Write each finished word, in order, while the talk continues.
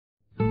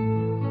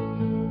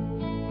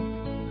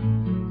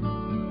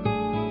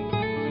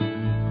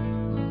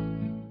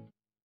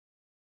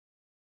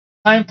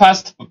Time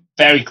passed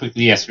very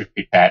quickly as we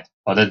prepared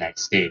for the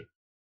next day.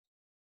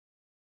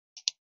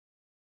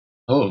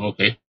 Oh,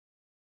 okay.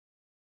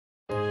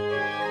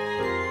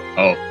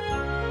 Oh,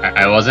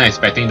 I wasn't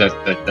expecting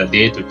the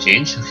day to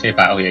change. Okay,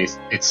 but okay,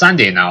 it's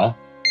Sunday now.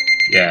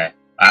 Yeah.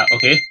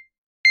 Okay.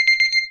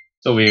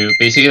 So we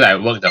basically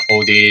like worked the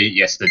whole day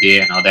yesterday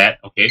and all that.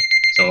 Okay.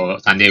 So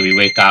Sunday we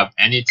wake up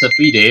and it's a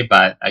free day,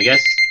 but I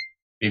guess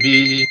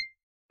maybe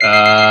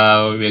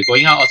we're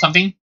going out or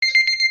something.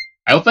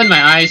 I opened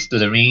my eyes to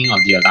the ringing of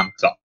the alarm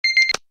clock.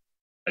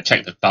 I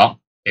checked the clock.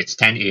 It's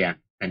 10 a.m.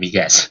 Let me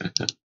guess.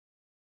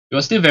 It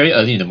was still very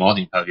early in the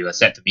morning, but we were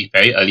set to meet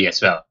very early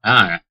as well.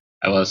 I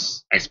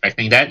was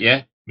expecting that,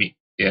 yeah.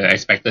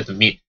 Expected to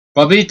meet.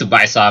 Probably to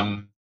buy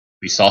some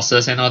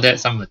resources and all that,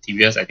 some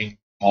materials, I think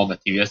more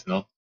materials,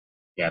 no?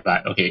 Yeah,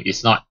 but okay,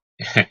 it's not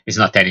it's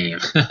not 10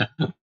 a.m.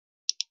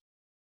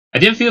 I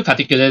didn't feel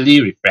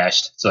particularly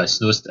refreshed, so I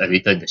snoozed a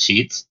little in the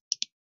sheets.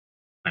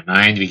 My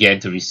mind began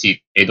to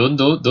recede. Hey, don't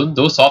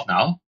doze off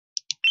now.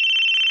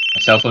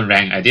 My cell phone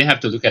rang. I didn't have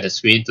to look at the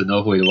screen to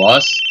know who it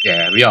was.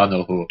 Yeah, we all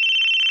know who.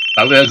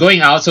 But we're going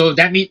out, so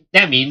that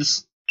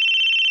means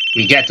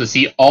we get to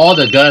see all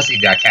the girls in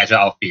their casual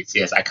outfits.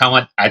 Yes, I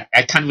can't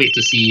wait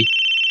to see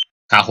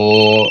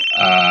Kaho,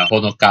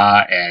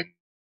 Honoka, and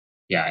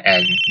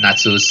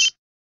NATSU'S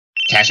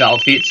casual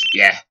outfits.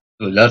 Yeah,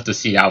 would love to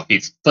see the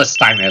outfits. First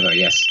time ever,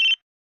 yes.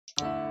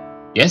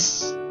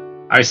 Yes?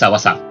 Arisa,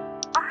 what's up?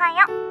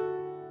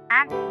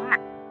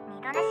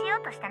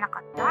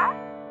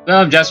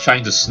 Well, I'm just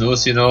trying to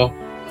snooze, you know.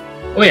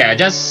 Oh yeah, I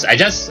just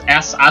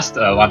asked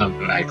one of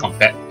my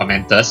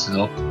commenters, you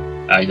know,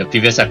 in the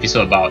previous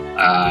episode about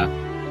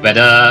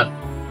whether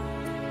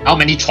how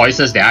many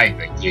choices there are in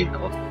the game, you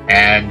know,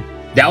 and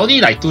there are only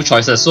like 2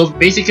 choices. So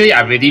basically,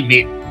 I've already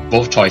made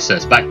both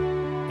choices, but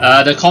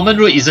the common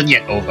route isn't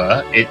yet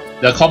over.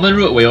 The common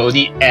route will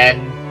only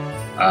end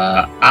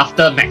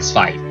after max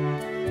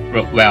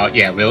 5. Well,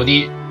 yeah, will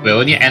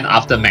only end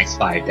after max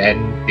 5.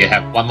 Then they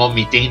have one more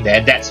meeting.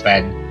 Then that's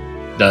when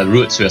the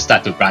routes will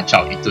start to branch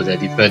out into the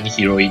different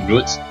heroine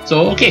routes.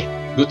 So okay,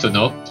 good to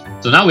know.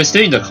 So now we're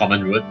still in the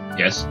common route.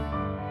 Yes.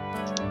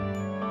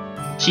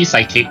 She's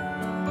psychic.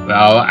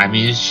 Well, I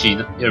mean, she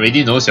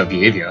already knows your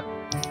behavior.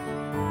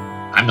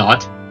 I'm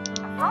not.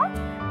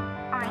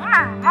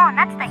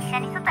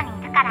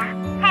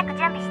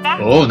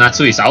 Oh,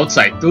 Natsu is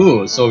outside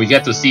too, so we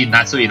get to see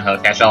Natsu in her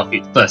casual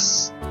outfit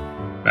first.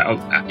 Well,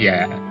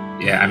 yeah.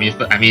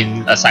 I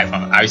mean, aside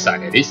from Arisa,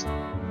 that is.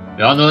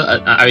 We all know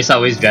Arisa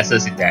always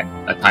dresses in that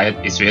attire.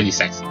 It's really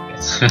sexy.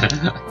 Yes.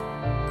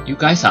 You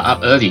guys are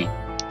up early.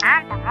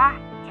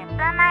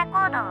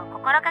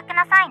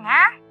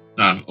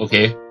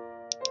 Okay.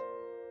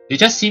 They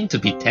just seem to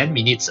be 10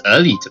 minutes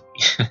early to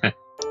me.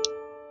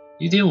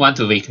 You didn't want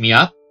to wake me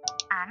up?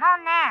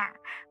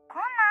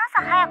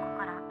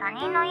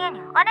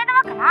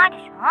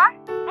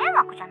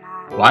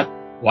 What?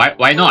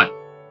 Why not?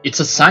 It's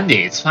a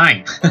Sunday, it's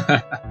fine.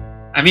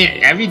 I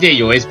mean, every day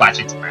you always barge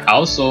into my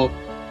house, so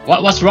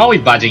what's wrong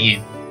with barging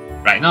in?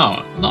 Right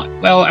now? Not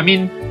well, I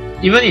mean,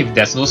 even if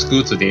there's no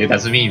school today,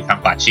 doesn't mean you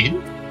can't barge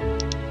in.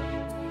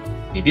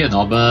 Maybe a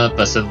normal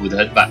person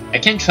wouldn't, but I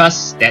can't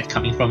trust that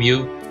coming from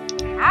you.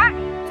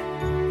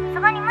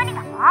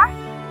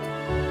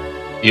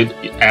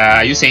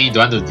 Are you saying you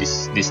don't want to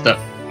disturb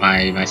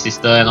my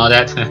sister and all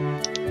that?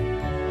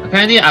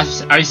 Apparently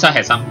Arisa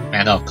had some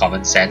manner of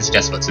common sense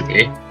just for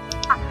today.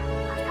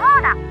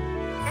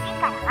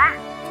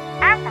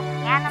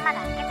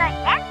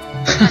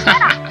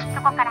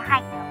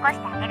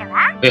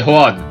 Wait,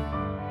 hold on.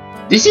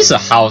 This is a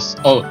house.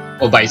 Oh,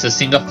 but it's a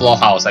single floor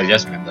house. I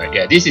just remembered.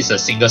 Yeah, this is a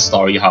single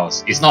story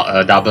house. It's not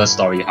a double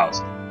story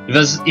house.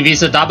 Because if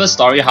it's a double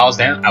story house,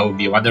 then I would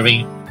be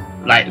wondering,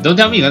 like, don't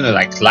tell me you're gonna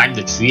like climb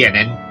the tree and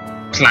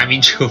then climb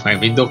in through my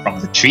window from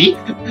the tree.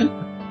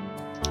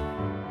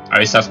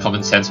 Arisa's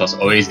common sense was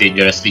always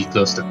dangerously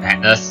close to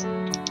madness.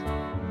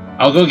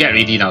 I'll go get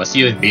ready now. See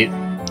you in a bit.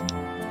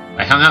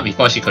 I hung up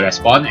before she could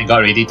respond and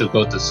got ready to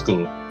go to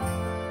school.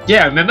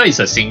 Yeah, I remember it's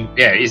a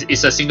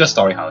it's a single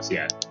story house.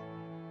 Yeah.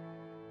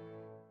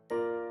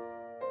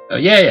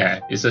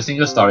 Yeah, it's a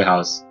single story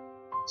house.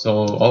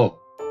 So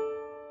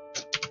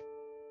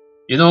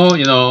you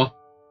know,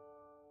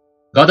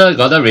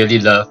 gotta really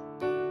love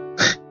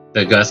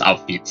the girls'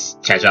 outfits,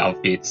 casual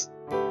outfits.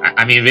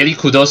 I mean, really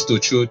kudos to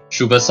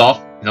Chubasoft.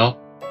 You know,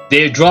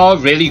 they draw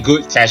really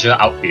good casual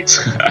outfits.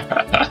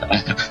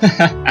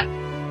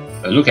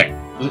 Look at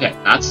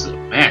Natsu,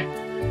 man.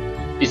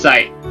 It's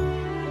like,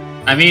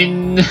 I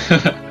mean,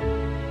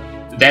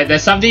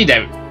 there's something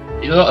that,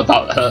 you know,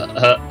 about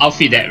her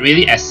outfit that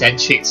really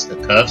accentuates the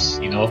curves.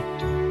 You know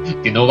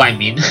what I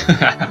mean.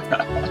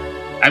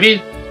 I mean,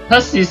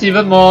 hers is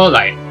even more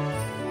like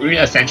really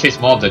accentuates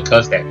more of the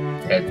curves than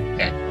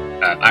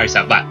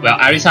Arisa. But well,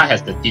 Arisa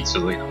has the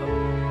titsu, you know,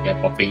 yeah,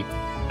 popping.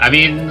 I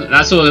mean,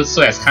 Natsu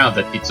also has kind of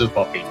the titsu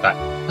popping, but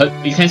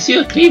you can see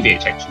her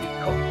cleavage actually. You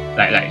know,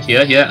 like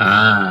here.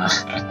 Yeah,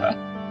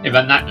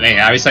 but not like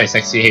Arisa is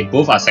sexy. Hey,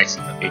 both are sexy.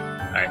 Okay,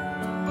 right?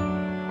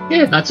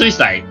 Yeah, Natsu is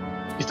like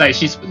it's like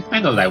she's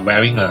kind of like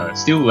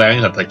still wearing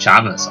her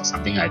pajamas or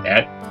something like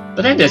that.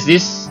 But then there's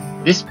this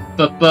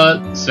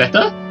purple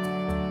sweater.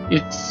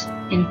 It's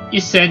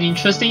an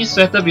interesting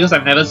sweater because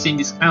I've never seen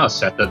this kind of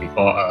sweater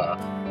before.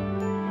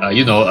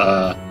 You know,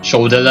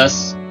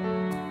 shoulderless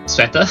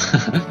sweater.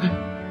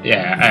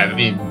 Yeah, I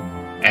mean,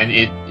 and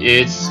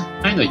it's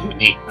kind of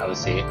unique, I would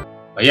say.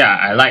 But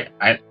yeah,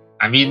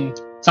 I mean,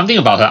 something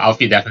about her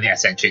outfit definitely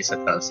accentuates her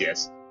curves,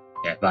 yes.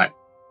 Yeah, but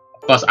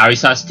of course,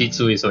 Arisa's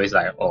titsu is always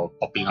like, oh,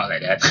 popping out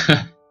like that.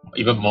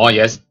 Even more,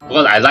 yes.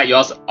 Because I like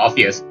your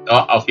outfit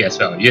as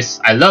well. Yes,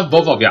 I love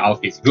both of your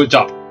outfits. Good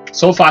job.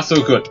 So far,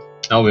 so good.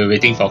 Now we're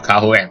waiting for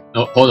Kaho and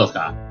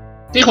Honoka.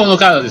 I think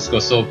Honoka is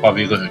also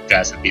probably going to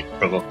dress a bit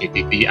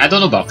provocatively. I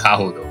don't know about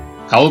Kaho though.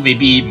 Kaho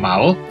maybe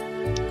Mao.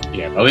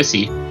 Yeah, but we'll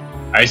see.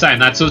 Arisa and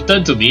Natsu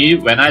turned to me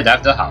when I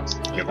left the house.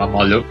 Okay, one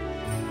more look.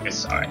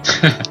 It's alright.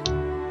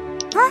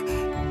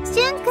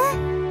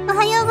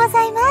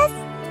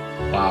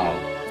 Wow.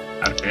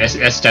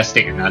 Let's just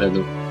take another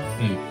look.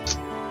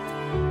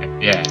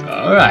 Yeah,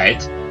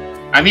 alright.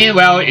 I mean,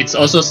 well, it's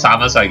also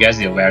summer, so I guess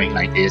they're wearing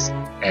like this.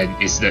 And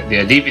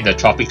they live in the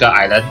tropical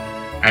island.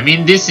 I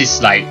mean, this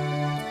is like,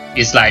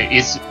 it's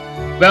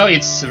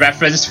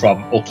referenced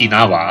from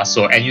Okinawa.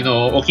 So, and you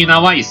know,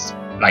 Okinawa is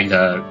like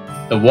the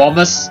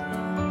warmest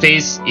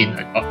place in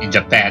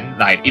Japan.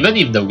 Like, even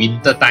if the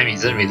winter time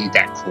isn't really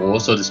that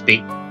cold, so to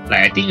speak, like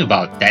I think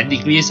about 10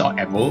 degrees or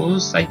at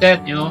most like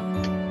that, you know.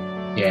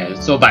 Yeah,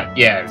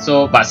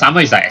 but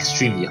summer is like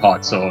extremely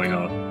hot, so you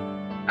know,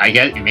 I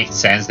guess it makes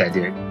sense that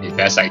they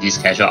dress like these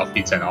casual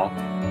outfits and all.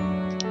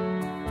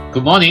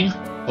 Good morning,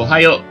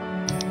 Ohio.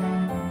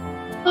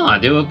 Ah,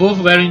 they were both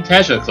wearing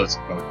casual clothes.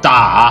 Oh,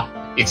 duh,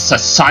 it's a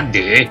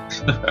Sunday.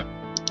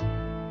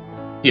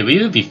 Yeah, will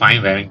you be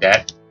fine wearing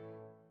that?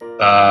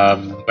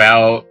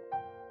 Well,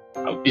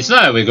 it's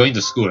not like we're going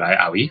to school, right?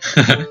 Are we?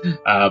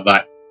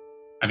 But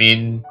I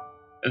mean,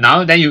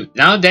 now then you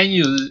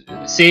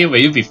say, will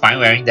you be fine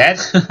wearing that?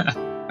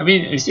 I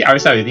mean, you see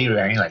Arisa already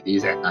wearing like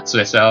this and Natsu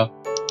as well.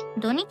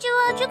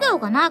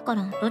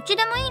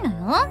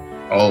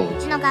 Oh.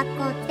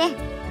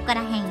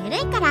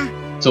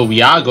 So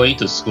we are going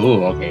to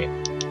school, okay?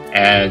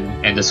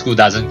 And the school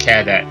doesn't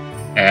care that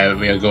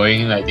we are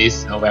going like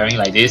this, you know, wearing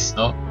like this, you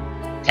know,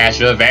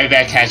 casual, very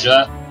very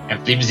casual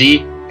and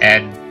flimsy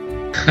and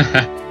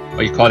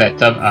what you call that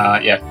term?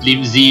 Yeah,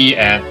 flimsy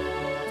and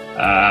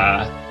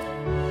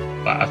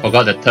I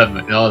forgot the term,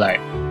 you know, like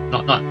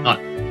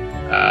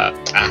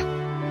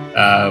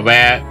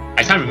where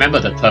I can't remember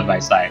the term, but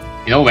it's like,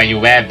 you know, when you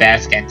wear bare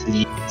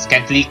scantily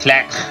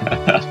clad.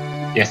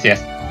 yes,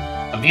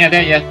 something like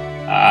that, yeah.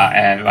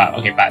 And well,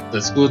 okay, but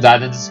the school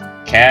doesn't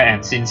care,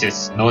 and since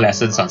it's no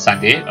lessons on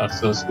Sunday,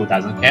 so school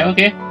doesn't care.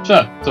 Okay,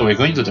 sure. So we're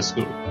going to the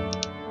school.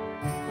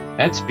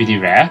 That's pretty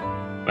rare.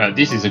 Well,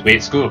 this is a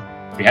great school.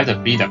 We have the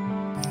freedom.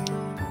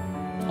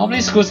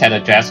 Normally schools had a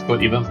dress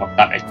code even for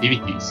club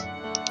activities.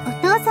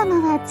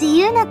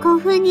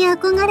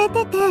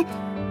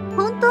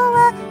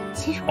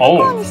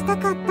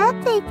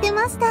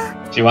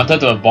 She wanted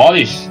to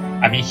abolish.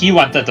 I mean, he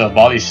wanted to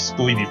abolish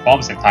school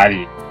uniforms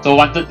entirely.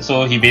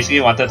 So he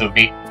basically wanted to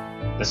make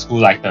the school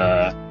like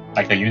a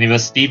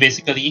university,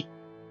 basically.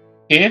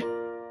 Okay,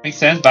 makes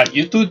sense. But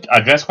you two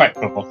are dressed quite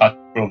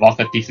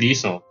provocatively,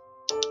 so.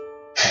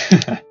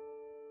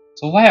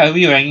 So why are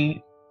we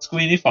wearing school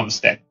uniforms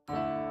then?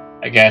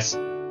 I guess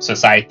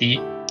society.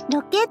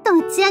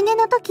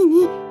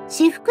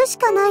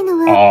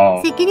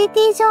 Oh.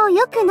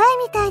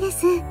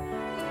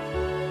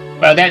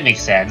 Well, that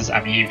makes sense.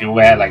 I mean, if you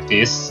wear like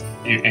this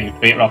and you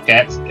create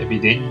rockets, it'd be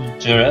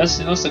dangerous,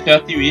 you know,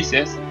 security risks,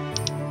 yes.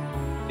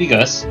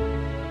 Figures.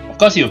 Of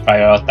course, you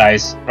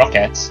prioritize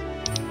rockets.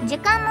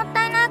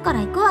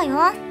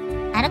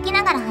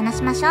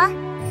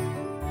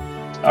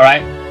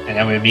 Alright, and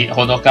then we'll meet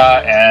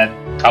Honoka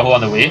and Kaho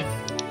on the way.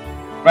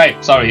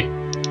 Right, sorry.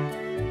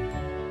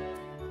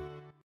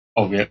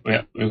 Oh,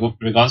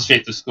 we're gone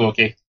straight to school,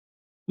 okay.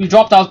 We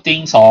dropped our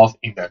things off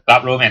in the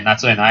club room and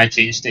Natsu and I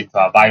changed into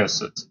our bio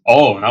suits.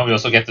 Oh, now we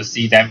also get to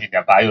see them in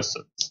their bio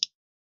suits.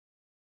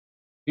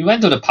 We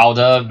went to the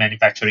powder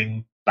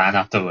manufacturing plant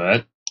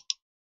afterward.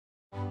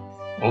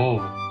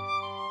 Oh.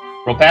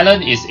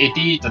 Propellant is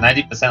 80 to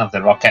 90% of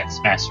the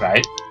rocket's mass,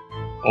 right?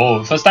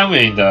 Oh, first time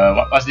we're in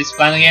the, what's this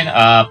plant again?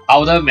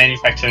 Powder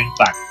manufacturing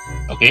plant.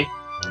 Okay.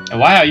 And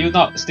why are you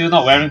still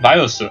not wearing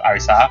bio suit,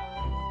 Arisa?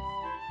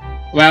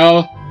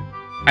 Well,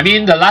 I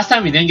mean, the last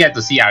time we didn't get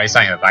to see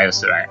Arisa in a bio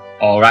suit, right?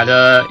 Or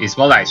rather, it's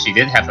more like she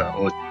didn't have her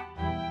own.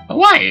 But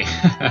why?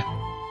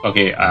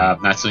 Okay,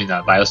 Natsu in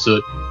a bio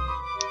suit.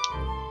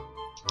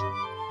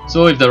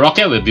 So if the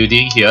rocket we're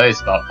building here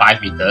is about 5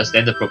 meters,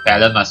 then the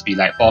propeller must be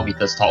like 4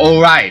 meters tall. Oh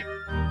right!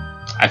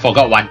 I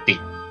forgot one thing.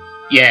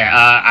 Yeah,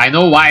 I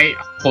know why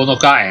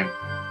Honoka and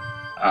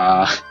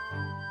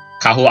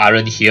Kaho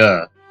aren't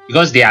here.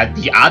 Because they are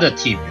the other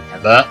team,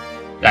 remember?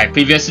 Like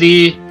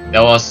previously,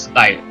 there was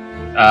like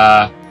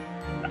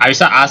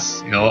Arisa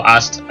asked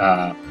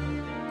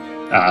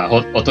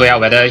Otoya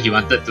whether he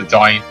wanted to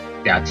join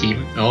their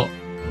team, you know,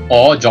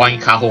 or join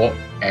Kaho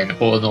and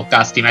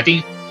Honoka's team. I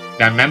think,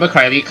 if I remember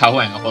correctly,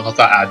 Kaho and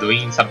Honoka are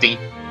doing something,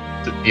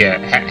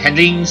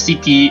 handling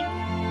CPR,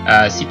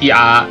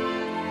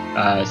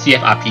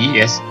 CFRP,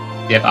 yes,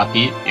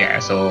 CFRP, yeah.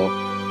 So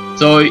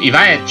if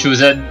I had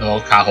chosen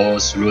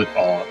Kaho's route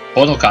or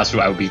Honoka's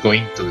route, I would be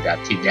going to their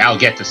team. Then I'll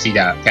get to see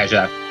their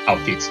casual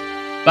outfits.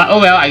 But oh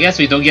well, I guess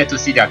we don't get to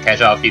see their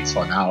casual outfits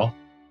for now.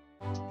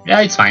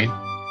 Yeah, it's fine.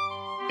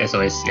 There's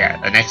always,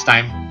 the next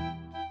time.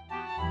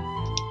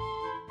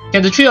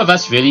 Can the three of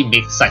us really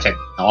make such an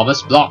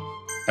enormous block?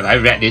 Have I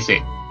read this?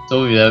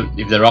 So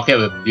if the rocket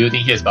we're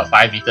building here is about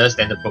 5 meters,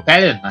 then the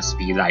propellant must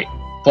be like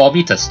 4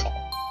 meters tall.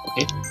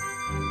 Okay.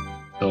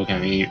 So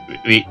can we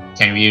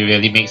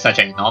really make such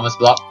an enormous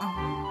block?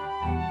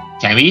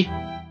 Can we?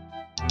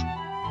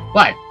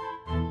 What?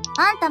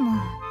 あんたも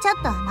ちょ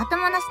っとまと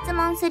もな質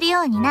問する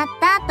ようになっ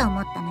たと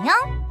思ったのよ。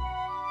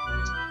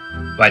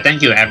Why,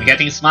 thank you. I'm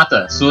getting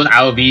smarter. Soon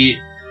I'll be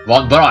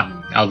von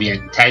Braun. I'll be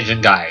an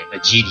intelligent guy, a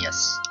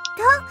genius.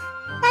 と、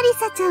アリ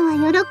サちゃんは喜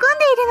んでいる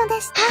の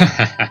でした。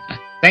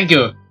Thank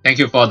you. Thank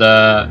you for the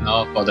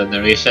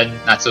narration,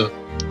 Natsu.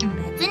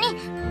 別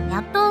にや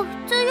っと普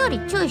通より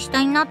注意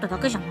下になっただ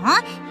けじゃな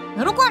い？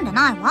喜んで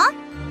ないわ。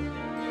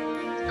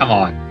Come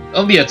on,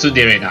 don't be a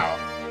tsundere now.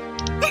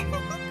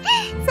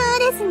 そう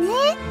ですね。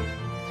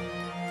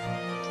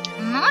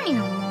何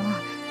よ、もう。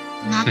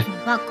夏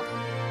バカ。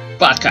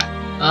バカ。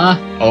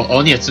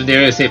Only a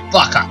tsundere will say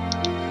baka.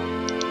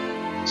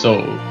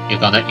 So, you're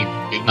gonna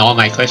ignore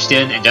my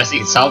question and just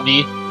insult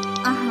me?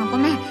 ご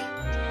めん。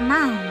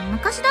まあ、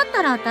昔だっ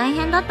たら大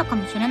変だったか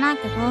もしれない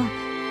けど、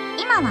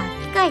今は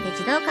機械で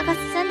自動化が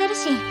進んでる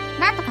し、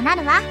なんとかな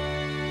るわ。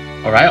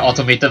Alright,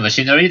 automated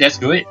machinery, that's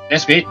good.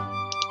 That's great. は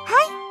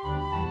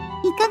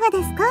い。いかが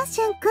ですか、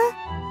シュン君。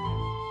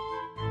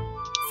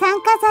酸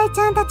化剤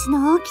ちゃんたち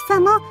の大きさ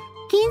も、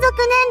金属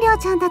燃料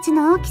ちゃんたち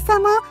の大きさ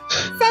も、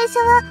最初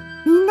は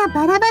みんな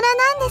バラバラ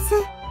なんです。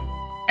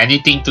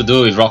Anything to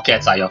do with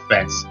rockets are your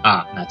friends.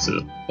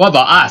 Natsu. What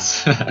about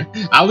us?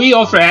 Are we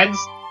your friends?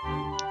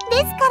 で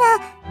すか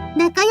ら、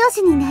仲良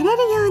しになれるよ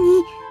う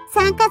に、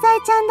酸化剤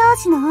ちゃん同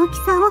士の大き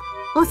さを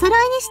お揃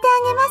いにして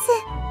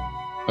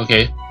あげます。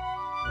Okay.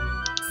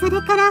 そ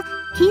れから、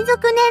金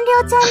属燃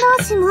料ちゃん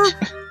同士も、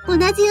同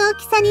じ大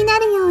きさにな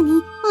るように、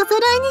お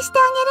揃いにして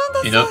あ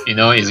げるんです。You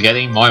know, it's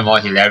getting more and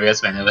more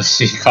hilarious whenever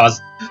she calls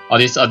all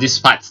these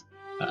parts,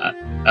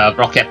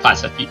 rocket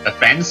parts,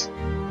 friends.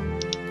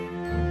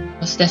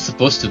 What's that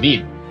supposed to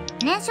mean?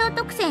 燃焼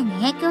特性に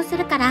影響す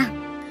るから、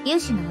粒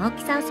子の大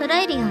きさを揃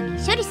えるように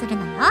処理する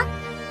のよ。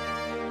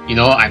You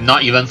know, I'm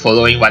not even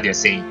following what you're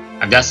saying.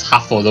 I'm just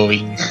half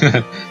following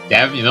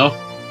them, you know.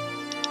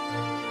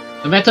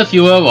 The metal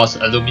fuel was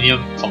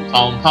aluminum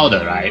compound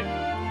powder, right?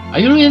 Are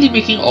you really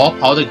making all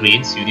powder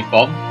grains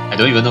uniform? I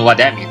don't even know what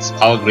that means.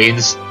 Powder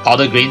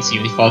grains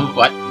uniform,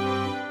 what?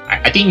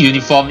 I think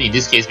uniform in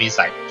this case means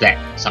like flat,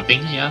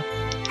 something, yeah?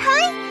 は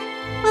い。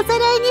お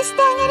揃いにし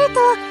てあげると、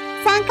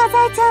酸化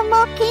剤ちゃん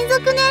も金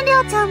属燃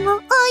料ちゃんも大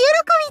喜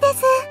びで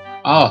す。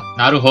Oh,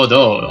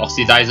 naruhodo.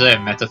 Oxidizer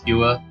and metal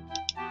fuel.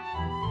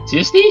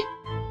 Seriously?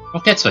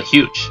 Rockets were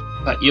huge,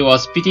 but it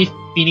was pretty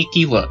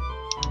finicky work.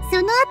 そ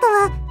の後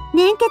は、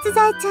粘結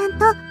剤ちゃん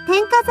と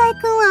添加剤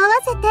くんを合わ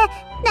せて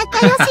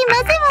仲良し混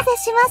ぜ混ぜ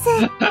しま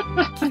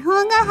す。気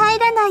泡が入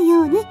らない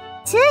ように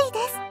注意で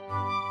す。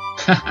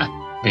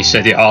Make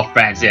sure they're all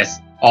friends,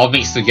 yes. All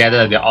mixed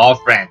together, they're all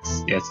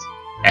friends, yes.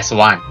 As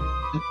one.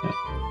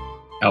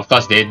 And of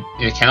course, they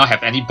cannot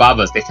have any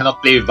bubbles. They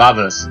cannot play with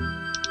bubbles.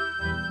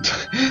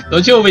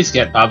 Don't you always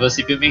get bubbles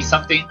if you make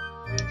something?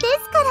 で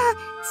すから、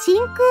真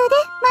空で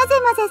混ぜ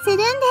混ぜするん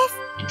で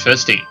す。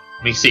Interesting.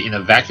 Mix it in a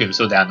vacuum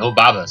so there are no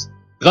bubbles.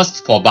 Because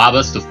for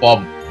bubbles to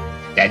form,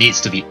 there needs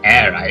to be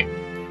air, right?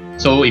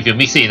 So if you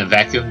mix it in a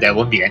vacuum, there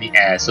won't be any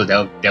air, so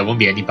there won't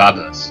be any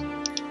bubbles.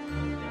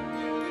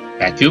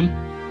 Vacuum?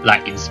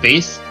 Like in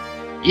space?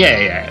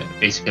 Yeah,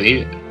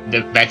 basically.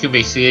 The vacuum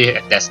basically,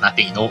 there's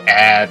nothing, no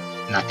air,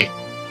 nothing.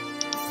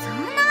 そ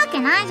んなわけ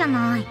ないじゃ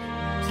ない。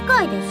機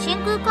械で真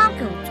空環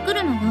境を作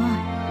るのよ。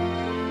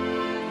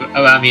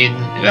I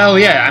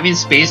mean,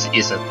 space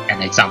is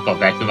an example of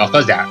vacuum. Of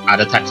course, there are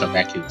other types of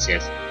vacuums,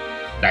 yes.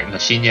 Like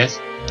machine, yes.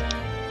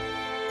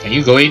 Can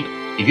you go in?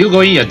 If you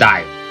go in, you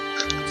die.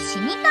 死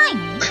にたい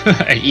の？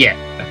 Yeah.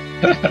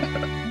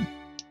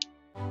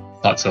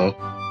 Thought so.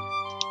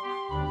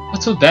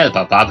 What's so bad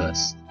about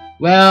bubbles?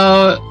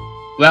 Well,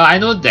 I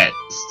know that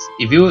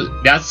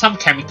there are some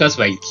chemicals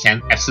where you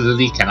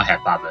absolutely cannot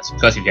have bubbles,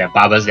 because if you have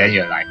bubbles, then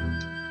you're like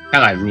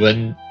kind of like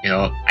ruin. You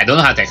know, I don't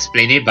know how to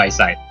explain it, but it's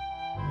like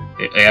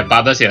you have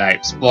bubbles, you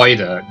like spoil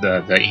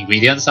the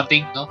ingredients,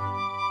 something, no?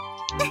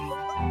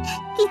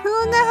 気泡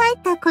が入っ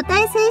た固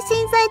体推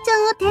進剤ちゃ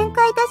んを展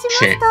開いたしま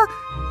す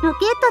と、ロ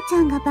ケットちゃ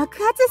んが爆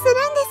発する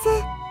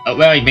んです。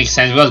Well, it makes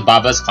sense because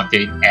bubbles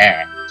contain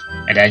air,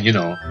 and then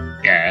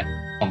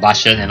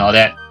combustion and all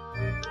that.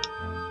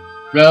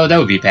 Well, that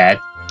would be bad.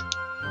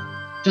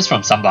 Just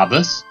from some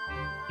bubbles?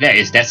 Yeah,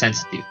 it's that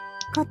sensitive.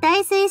 固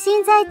体推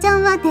進剤ちゃ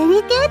んはデ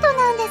リケート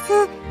なんで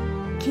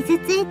す。傷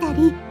ついた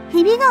り、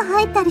ひびが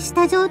入ったりし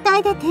た状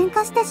態で点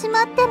火してし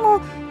まって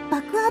も、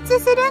爆発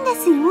するんで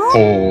すよ。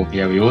Oh,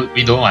 yeah,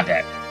 we don't want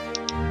that.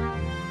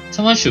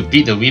 Someone should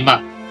beat the Wim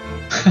up.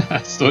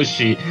 so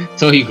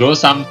he grows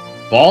some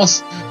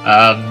balls.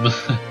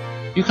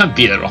 You can't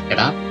beat a rocket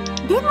up.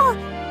 でも、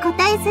固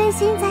体推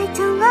進剤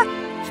ちゃんは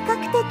比較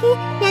的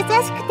優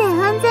しくて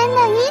安全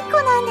ないい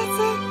子なんです。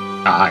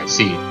Ah, I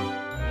see.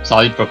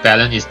 Solid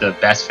propellant is the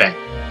best friend.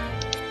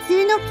 普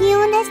通の気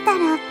温でした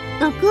ら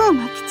毒を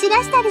まき散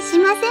らしたりし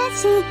ません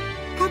し、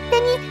勝手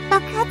に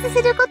爆発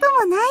すること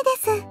もないで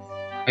す。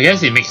I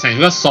guess it makes sense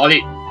because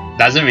solid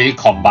doesn't really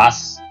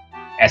combust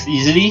as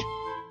easily.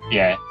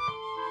 Yeah.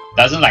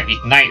 Doesn't like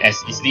ignite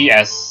as easily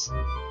as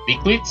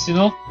liquids, you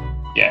know?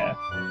 Yeah.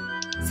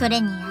 そ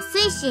れに安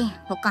いし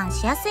保管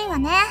しやすいわ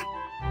ね。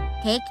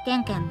定期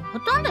点検もほ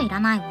とんどいら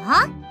ない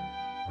わ。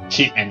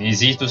Cheap and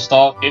easy to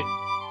store, okay?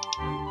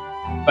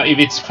 But if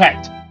it's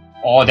cracked,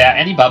 or there are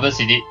any bubbles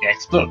in it, it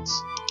explodes.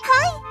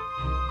 はい。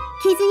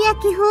傷や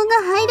気泡が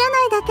入ら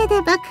ないだけ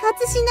で爆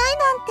発しない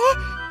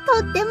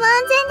なんてとっても安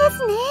全で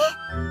すね。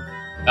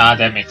Ah,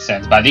 that makes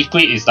sense. But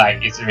liquid is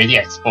like, it's already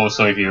exposed,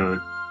 so if you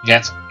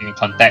get in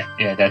contact,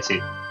 yeah, that's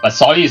it. But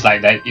solid is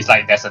like that, it's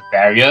like there's a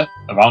barrier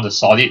around the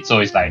solid, so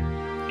it's like,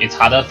 it's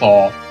harder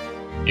for,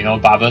 you know,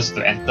 bubbles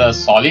to enter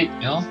solid,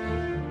 you know?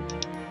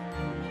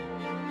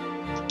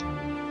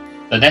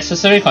 The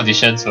necessary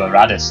conditions were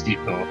rather steep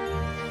though.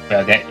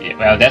 Well,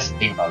 that's the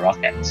thing about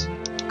rockets.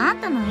 あん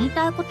たの言い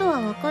たいこと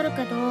はわかる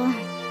けど、ロ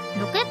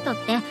ケットっ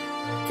て普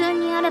通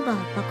にやれば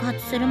爆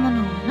発するもの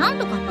をなん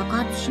とか爆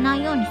発しな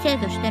いように制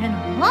御してるの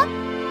よ。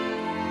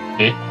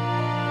Okay.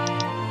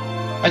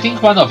 I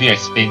think one of you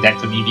explained that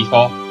to me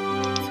before.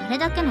 それ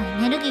だけの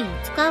エネルギーを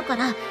使うか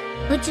ら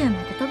宇宙ま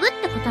で飛ぶっ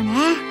てことね。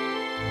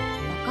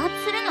爆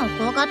発するのを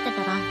怖がって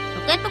たら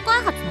ロケット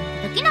開発なん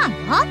てできない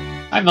わ。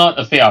I'm not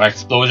afraid of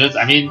explosions.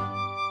 I mean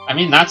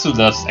Natsu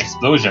loves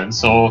explosions,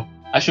 so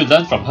I should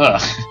learn from her.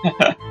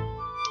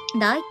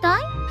 だいた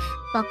い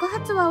爆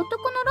発は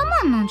男のロ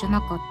マンなんじゃ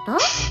なかった？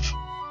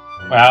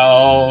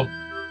 Well,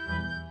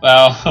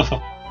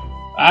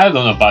 I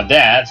don't know about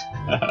that.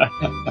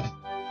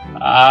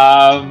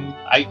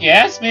 I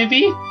guess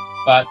maybe,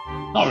 but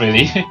not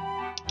really.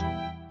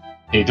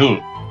 They do.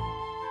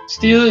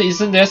 Still,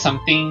 isn't there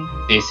something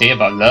they say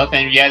about love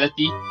and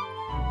reality?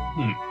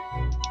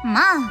 ま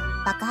あ、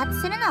爆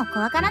発するのを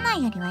怖がらな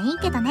いよりはいい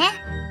けどね。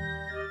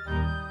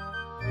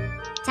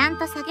ちゃん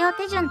と作業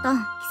手順と規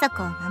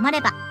則を守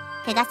れば、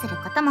怪我する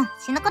ことも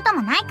死ぬこと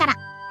もないから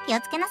気を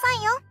つけなさ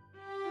いよ。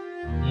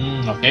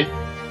Okay.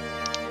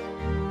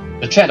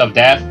 The threat of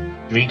death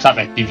during club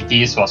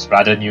activities was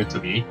rather new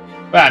to me.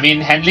 Well, I mean,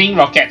 handling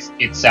rockets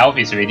itself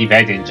is really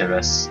very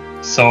dangerous.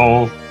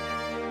 So...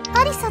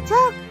 アリサちゃ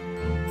ん、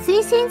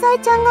推進剤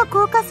ちゃんが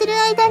降下する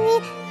間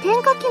に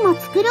点火機も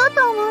作ろう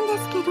と思うんで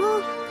すけど。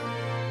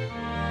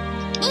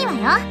いいわよ。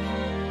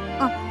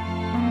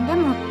で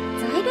も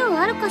材料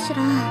あるかし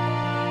ら。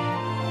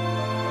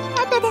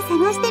後で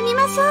探してみ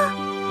ましょ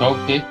う。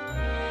Okay.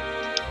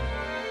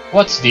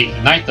 What's the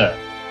igniter?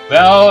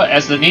 Well,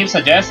 as the name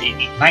suggests, it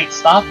ignites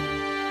stuff.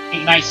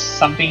 Ignites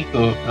something to,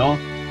 you know,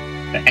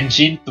 the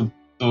engine to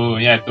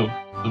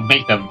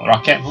make the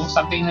rocket move,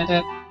 something like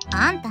that.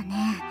 あんた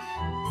ね、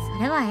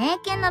それは英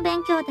検の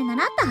勉強で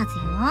習ったはず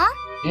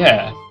よ。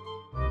Yeah.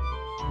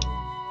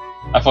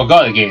 I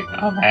forgot again.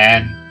 Oh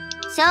man.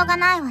 しょうが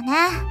ないわね。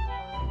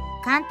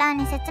簡単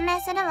に説明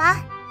するわ。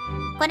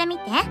これ見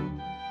て。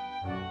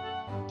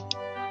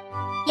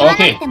言わな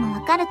くても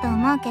わかると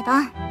思うけど、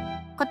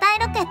固体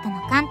ロケット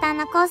の簡単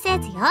な構成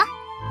図よ。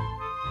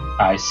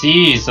I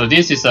see. So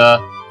this is a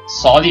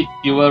solid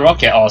fuel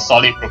rocket or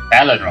solid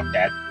propellant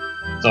rocket.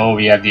 So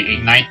we have the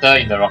igniter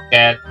in the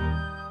rocket,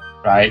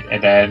 right?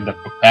 And then the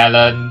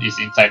propellant is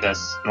inside the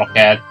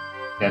rocket.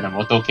 Then the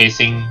motor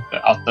casing,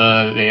 the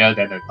outer layer,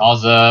 then the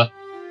nozzle,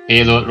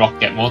 payload,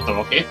 rocket motor,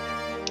 okay?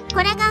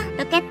 これが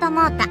ロケット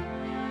モーター。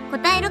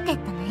固体ロケッ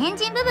トのエン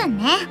ジン部分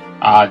ね。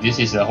This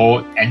is the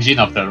whole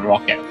engine of the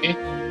rocket, okay?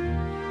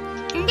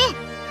 で、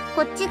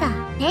こっちが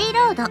ペイ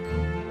ロード。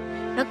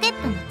ロケッ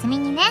トの積み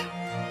荷ね。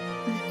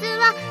普通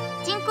は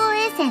人工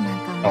衛星なん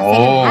かを乗せ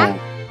る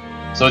わ。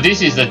So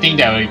this is the thing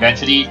that will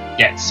eventually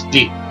get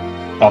split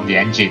from the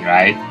engine,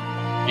 right?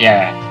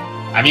 Yeah.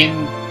 I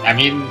mean,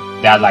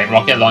 there are like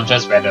rocket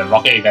launchers where the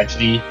rocket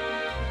eventually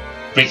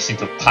breaks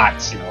into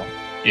parts, you know?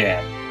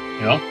 Yeah.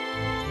 You know?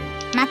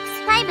 マック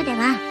ス5で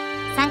は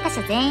参加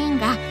者全員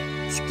が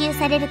支給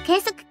される計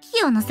測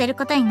機器を載せる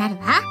ことになる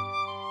わ。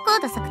高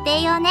度測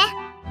定用ね。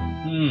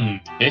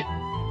Okay.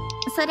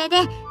 それで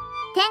点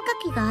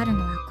火機があるの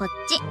はこっ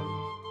ち。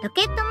ロ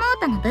ケットモー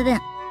ターの部分。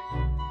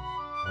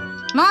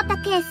モータ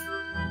ーケース。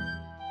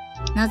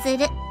ノズ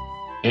ル。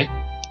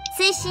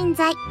推進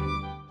剤。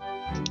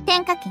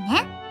点火機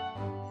ね。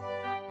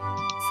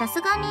さ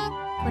すがに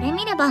これ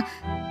見れば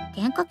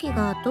点火機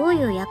がどう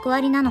いう役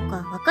割なのか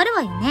わかる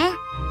わよね。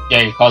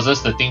Yeah, it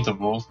causes the thing to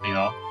move, you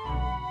know.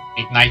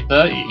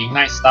 Igniter, it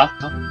ignites stuff,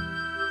 no?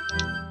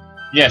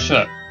 Yeah,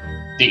 sure.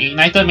 The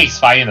igniter makes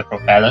fire in the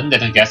propellant, then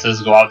the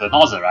gases go out the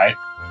nozzle, right?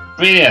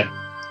 Brilliant!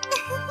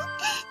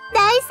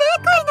 大正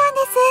解なんで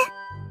す。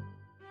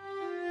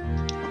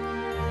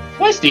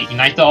Why is the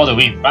igniter all the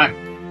way in front?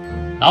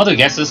 Now the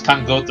gases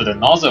can't go to the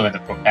nozzle when the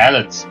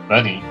propellant's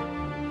burning.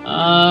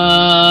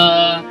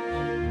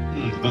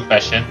 Good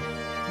question.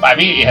 But I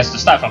mean, it has to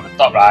start from the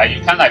top, right?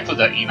 You can't like put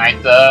the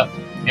igniter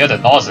near the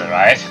nozzle,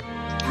 right?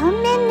 単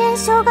面燃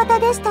焼型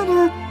でした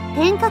ら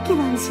点火機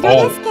は後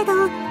ろですけ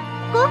ど、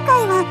今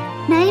回は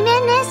内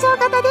面燃焼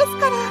型です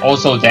から。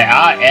Also, there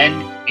are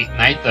end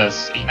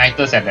igniters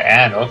at the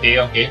end. Okay,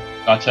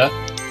 gotcha.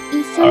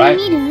 一緒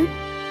に見る？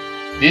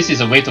 This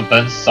is a way to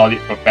burn solid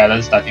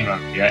propellant starting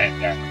from here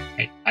and there.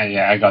 Okay,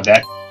 yeah, I got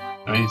that.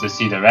 No need to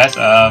see the rest.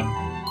 And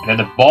then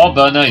the ball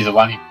burner is the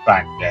one in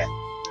front there.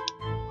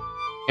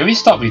 Can we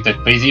stop with the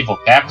crazy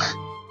vocab?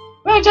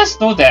 Well,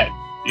 just know that,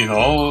 you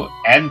know,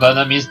 end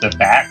burner means the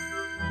back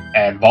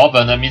and ball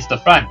burner means the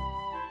front.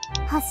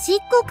 端っ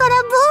こか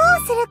らボ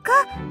ーするか、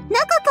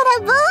中か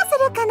らボーす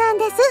るかなん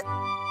です。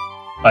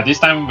But this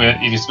time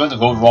it is going to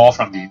go raw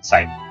from the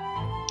inside.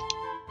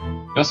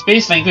 Your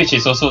space language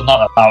is also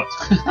not allowed.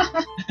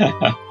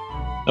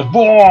 The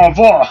ball.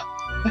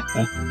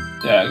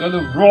 Yeah, go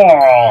to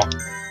raw.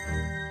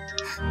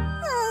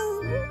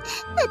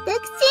 私、宇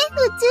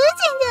宙人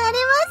じゃあり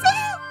ま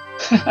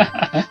せん。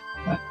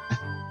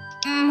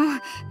も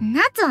う、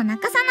ナツを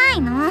泣かさな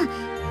いの。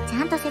ち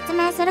ゃんと説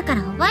明するか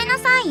ら覚えな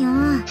さいよ。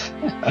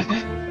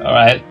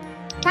Alright.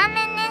 単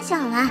面燃焼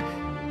は、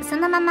そ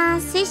のまま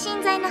推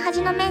進剤の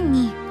端の面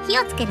に火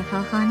をつける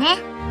方法ね。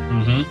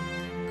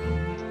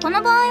こ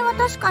の場合は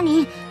確か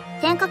に、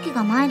点火機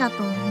が前だ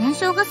と燃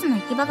焼ガスの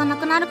行き場がな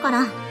くなるか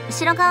ら、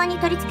後ろ側に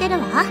取り付ける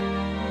わ。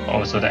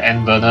Oh, so the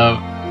end burner.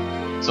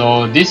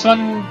 So this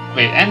one,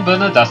 wait, end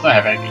burner does not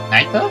have an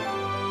igniter?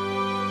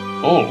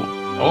 Oh,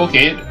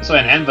 okay. So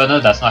an end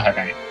burner does not have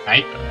an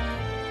igniter.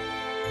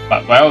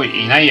 But well, we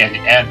ignite at the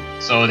end,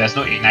 so there's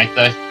no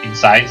igniter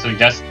inside, so it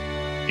just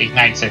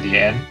ignites at the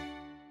end.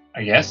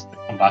 I guess the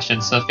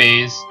combustion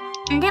surface.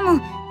 でも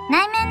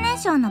内面燃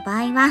焼の場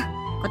合は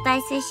固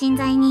体推進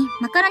剤に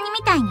マカロニ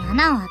みたいに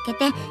穴を開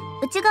けて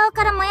内側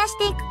から燃やし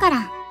ていくか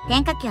ら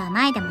点火機は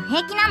前でも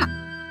平気なの。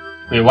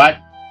Wait, what?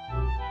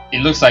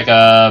 It looks like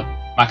a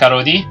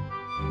macaroni?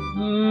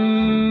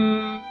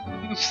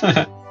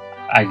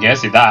 I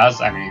guess it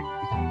does. I mean,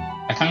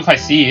 I can't quite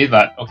see it,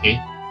 but okay.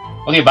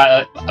 Okay,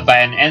 but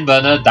an end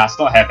burner does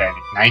not have an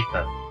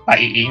igniter. But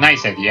it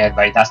ignites at the end,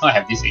 but it does not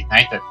have this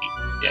igniter thing.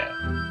 Yeah.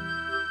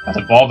 But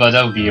the ball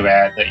burner will be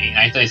where the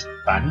igniter is in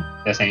front.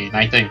 There's an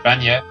igniter in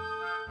front here.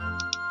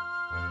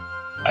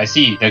 I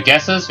see. The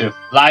gases will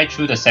fly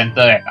through the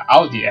center and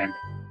out the end.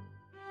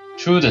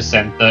 Through the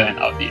center and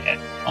out the end.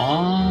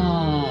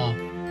 Oh.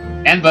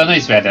 End burner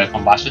is where the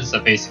combustion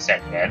surface is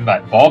at the end,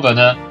 but ball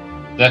burner,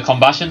 the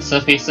combustion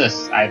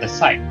surfaces are at the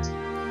side.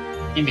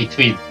 In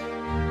between.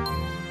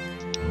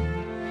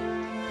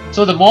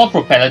 So the more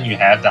propellant you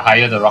have, the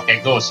higher the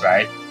rocket goes,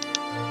 right?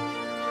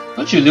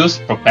 Don't you lose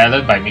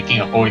propellant by making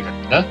a hole in the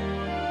middle?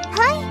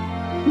 は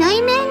い。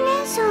内面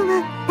燃焼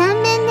は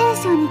単面燃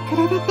焼に比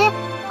べて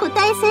固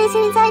体推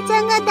進剤ち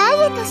ゃんがダ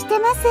イエットして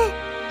ます。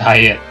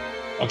Diet.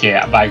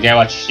 Okay, but I get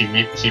what she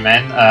meant.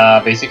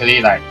 Basically,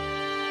 like,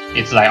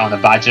 it's like on a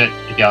budget.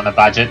 If you're on a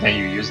budget, then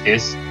you use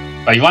this.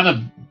 But you want to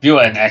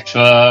build an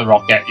actual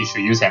rocket, you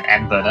should use an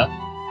end burner.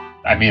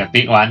 I mean a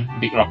big one,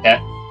 big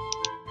rocket.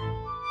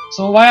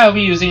 So why are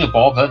we using a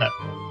ball burner?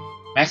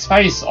 Max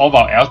Fire is all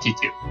about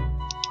altitude.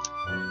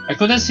 I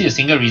couldn't see a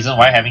single reason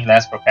why having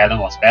less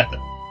propellant was better.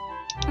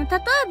 例え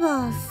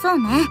ば、そう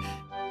ね。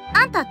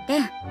あんたって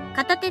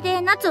片手で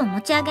ナツを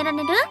持ち上げられ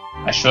る？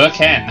 I sure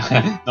can.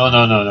 No.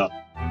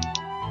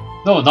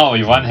 No, not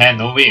with one hand,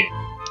 no way.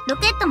 ロ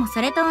ケットも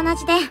それと同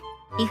じで、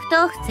リフ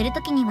トオフする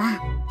ときには、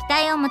機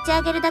体を持ち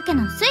上げるだけ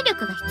の推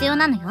力が必要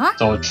なのよ。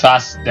So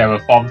thrust that will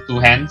form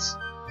two hands.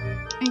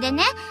 で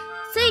ね、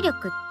推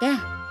力って、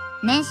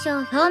燃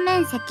焼表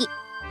面積。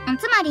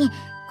つまり、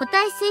固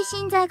体推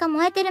進剤が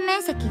燃えてる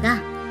面積が、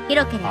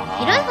広ければ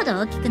広いほど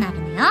大きくなる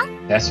のよ。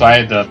That's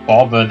why the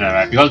ball burner,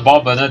 right? Because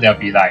ball burner, there'll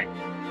be like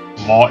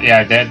more.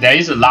 Yeah, there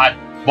is a large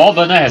ball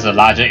burner has a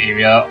larger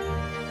area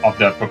of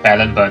the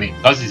propellant burning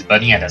because it's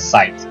burning at the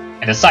sides,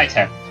 and the sides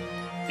have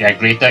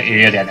greater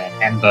area than an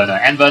end burner.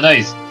 End burner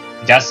is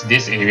just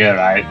this area,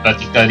 right?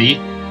 Vertically,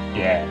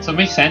 yeah. So it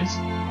makes sense.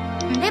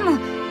 でも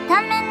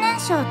単面燃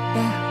焼っ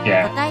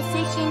て、固体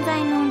推進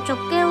剤の直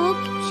径を大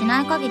きくし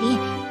ない限り、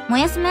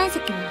燃やす面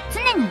積は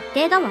常に一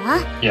定だわ。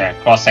Yeah,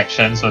 cross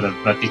section, so the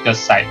vertical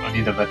side,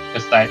 only the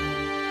vertical side.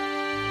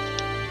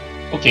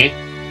 Okay,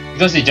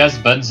 because it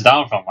just burns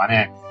down from one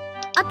end.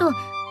 あと、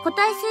固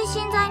体推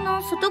進剤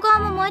の外側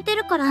も燃えて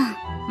るから、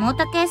モー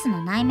ターケース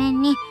の内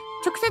面に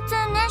直接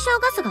燃焼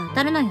ガスが当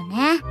たるのよ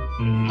ね。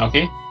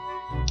Okay.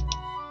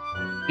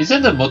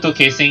 Isn't the motor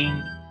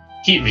casing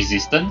heat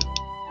resistant?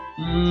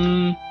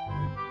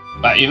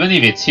 But even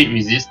if it's heat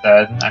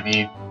resistant, I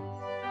mean,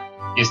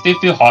 it still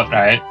feel hot,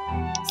 right?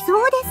 そ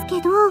うです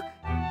けど、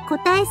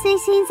固体推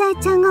進剤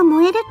ちゃんが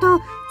燃えると3000度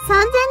ぐ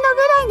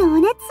らいのお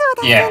熱を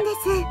出すんで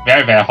す。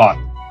Very, very hot.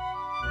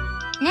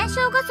 燃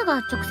焼ガスが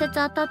直接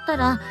当たった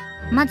ら、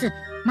まず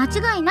間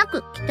違いな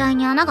く機体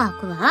に穴が開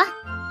くわ。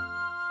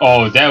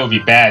Oh, that would be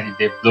bad. If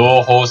they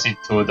blow holes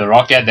into the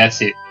rocket, that's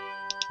it.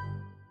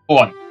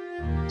 Hold on.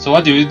 So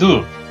what do?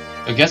 The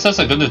gases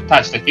are going to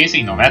touch the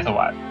casing no matter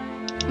what.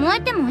 燃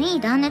えてもい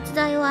い断熱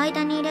材を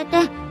間に入れ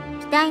て、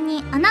気体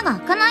に穴が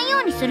開かないよ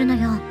うにするの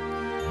よ。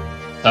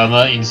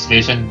Thermal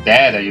insulation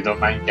there that you don't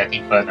mind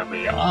getting burned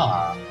away.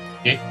 Ah,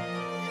 okay.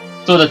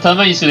 So the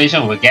thermal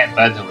insulation will get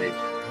burned away.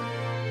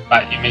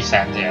 But it makes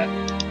sense, yeah.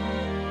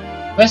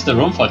 Where's the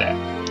room for that?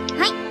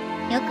 はい、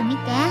よく見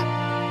て。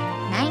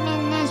内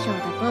面燃焼だ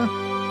と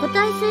固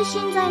体推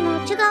進剤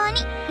の内側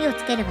に火を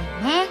つければい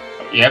いね。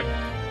Yep.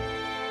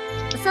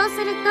 そう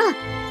すると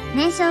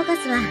燃焼ガ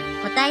スは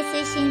固体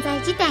推進剤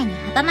自体に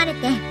阻まれ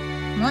て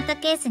モーター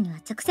ケースには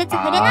直接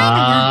触れない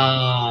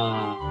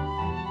のよ。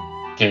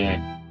Okay.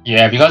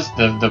 Yeah, because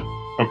the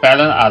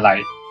propellant are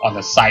like on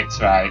the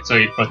sides, right? So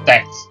it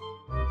protects,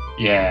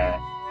 yeah,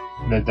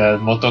 the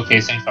motor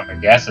casing from the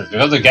gases.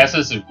 Because the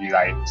gases will be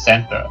like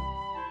center,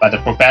 but the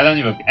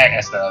propellant will act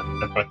as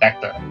the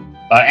protector.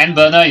 But end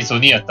burner is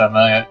only a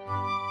thermal,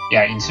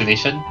 yeah,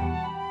 insulation.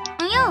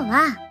 要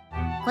は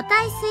固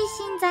体推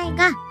進剤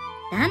が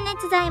断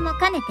熱材も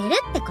兼ねてる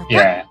ってこと。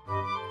Yeah.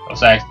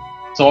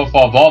 So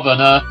for ball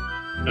burner,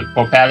 the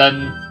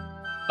propellant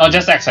not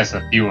just acts as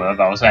the fuel,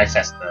 but also acts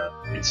as the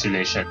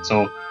insulation.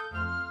 So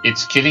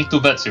it's killing two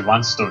birds with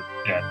one stone.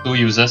 Yeah, two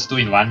users, two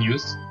in one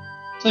use.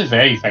 So it's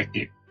very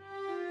effective.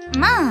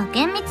 まあ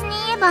厳密に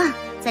言えば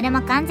それ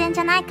も完全じ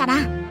ゃないから、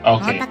モ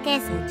ーターケ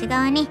ース内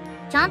側に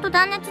ちゃんと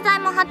断熱材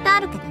も貼ってあ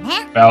るけど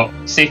ね。Well,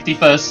 safety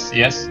first,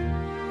 yes.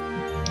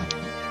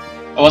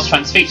 I was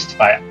transfixed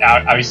by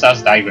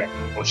Arisa's diagram.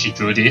 Oh, she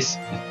drew this.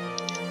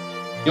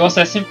 It was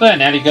as simple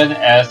and elegant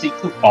as it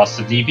could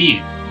possibly be.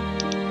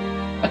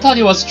 I thought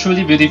it was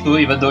truly beautiful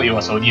even though it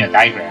was only a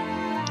diagram.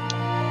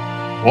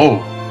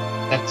 Whoa,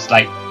 that's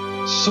like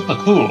super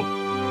cool.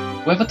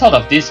 Whoever thought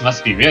of this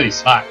must be really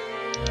smart.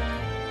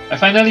 I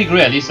finally grew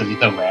at least a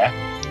little aware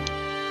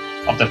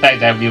of the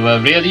fact that we were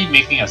really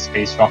making a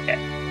space rocket.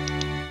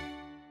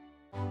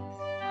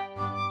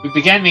 We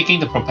began making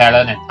the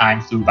propellant and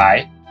time flew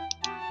by.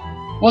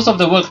 Most of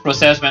the work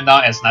process went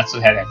down as Natsu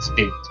had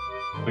explained.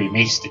 We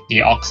mixed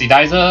the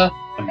oxidizer,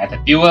 the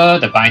method fuel,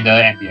 the binder,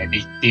 and the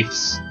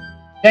additives.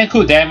 Then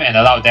cooled them and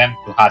allowed them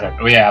to harden.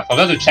 Oh yeah, I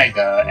forgot to check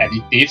the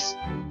additives.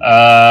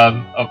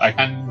 Oh, I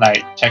can't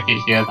like check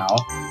it here now.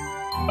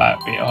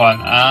 But wait,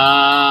 hold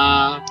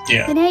on.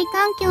 Here. プレイ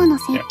環境の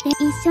設定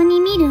一緒に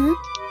見る？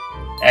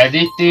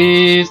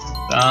 Additives,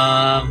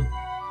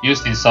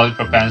 used in solid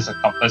propellants to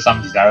confer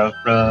some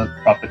desirable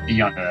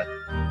property on the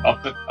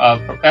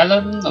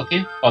propellant,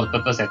 okay, for the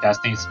purpose of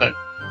adjusting split.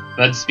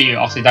 Burn speed,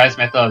 oxidized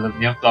metal,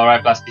 aluminum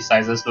chloride,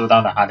 plasticizers, slow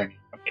down the hardening.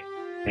 Okay,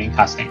 main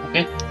casting,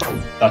 okay,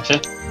 gotcha.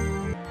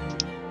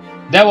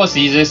 That was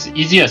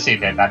easier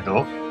said than done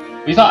though.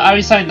 Without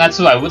Arisa and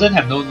Natsu, I wouldn't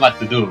have known what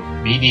to do.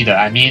 Me neither.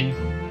 I mean,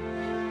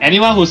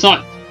 anyone who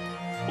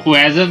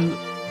hasn't,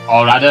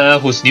 or rather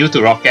who's new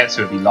to rockets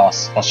will be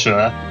lost, for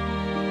sure.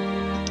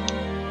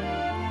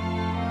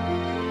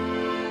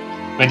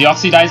 When the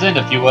oxidizer and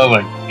the fuel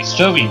were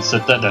mixture, we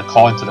inserted the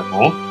core into the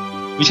mold,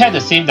 which had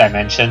the same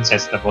dimensions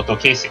as the motor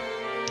casing.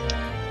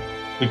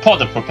 We poured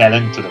the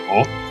propellant into the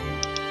mold.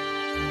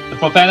 The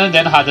propellant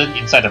then hardened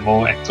inside the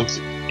mold and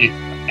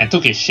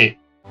took its shape.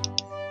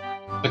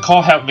 The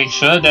core helped make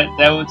sure that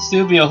there would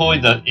still be a hole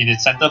in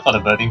its center for the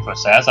burning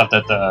process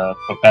after the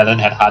propellant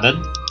had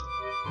hardened.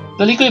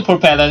 The liquid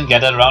propellant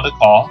gathered around the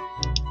core,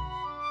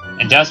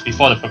 and just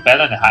before the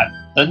propellant had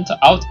hardened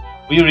out,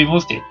 we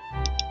removed it.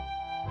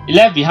 It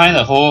left behind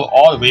a hole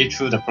all the way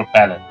through the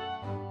propellant.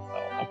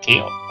 Okay,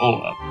 a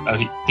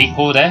big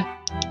hole there.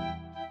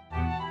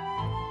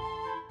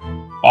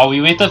 While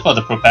we waited for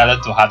the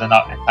propellant to harden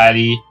out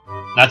entirely,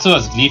 Natsu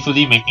was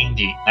gleefully making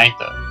the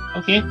igniter.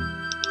 Okay.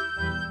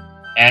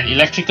 An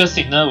electrical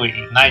signal will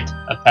ignite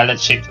a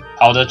pellet-shaped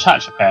powder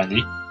charge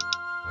apparently.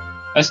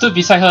 I stood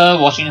beside her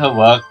watching her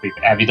work with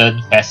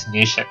evident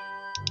fascination.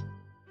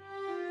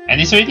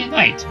 And it's already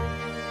night.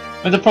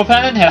 When the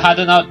propellant had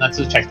hardened out,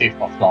 Natsu checked it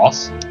for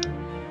flaws.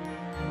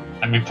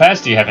 I'm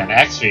impressed you have an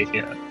X-ray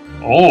here.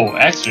 Oh,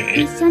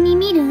 X-ray?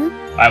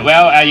 Yeah, I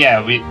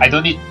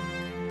don't need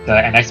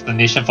an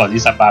explanation for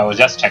this, but I was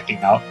just checking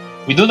out.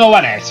 We do know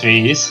what an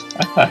X-ray is.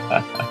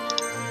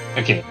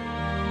 Okay.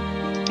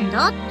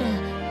 だって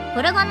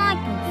これがない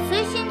と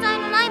推進剤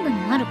の内部に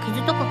ある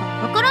傷とかが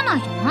わからな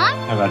いじゃない？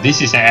 But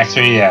this is an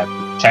X-ray, yeah.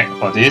 Check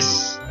for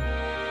this.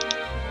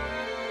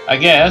 I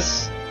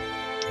guess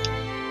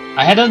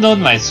I hadn't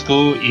known my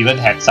school even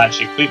had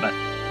such equipment.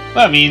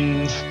 Well, I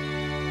mean,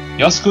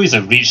 your school is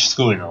a rich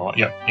school, you know.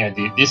 Yeah,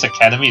 this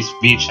academy is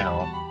rich, you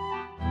know.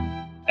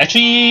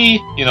 Actually,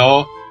 you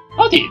know,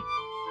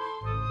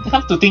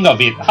 come to think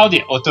of it, how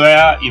did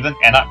Otoya even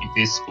end up in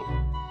this school?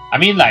 I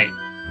mean,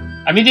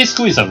 this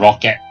school is a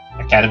rocket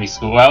academy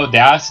school. Well,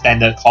 there are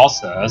standard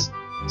courses,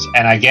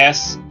 and I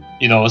guess,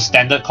 you know,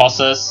 standard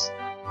courses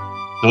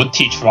don't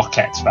teach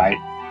rockets, right?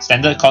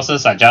 Standard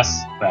courses are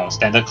just, well,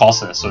 standard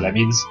courses, so that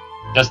means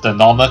just the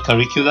normal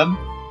curriculum,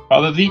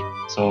 probably.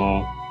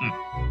 So,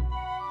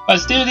 but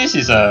still, this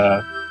is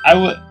I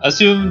would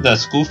assume the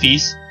school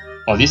fees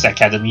for this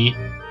academy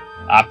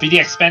are pretty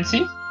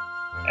expensive,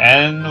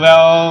 and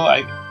well,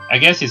 I I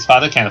guess his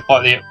father can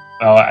afford it.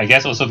 Well, I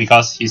guess also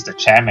because he's the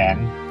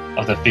chairman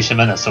of the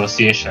Fishermen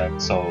Association,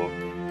 so...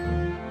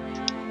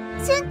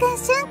 しゅんくん、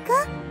しゅんく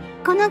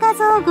ん。この画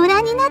像をご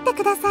覧になって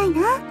ください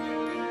な。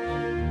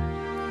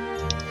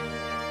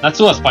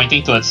Natsu was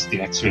pointing towards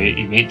the X-ray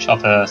image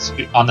of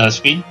on her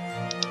screen.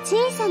 小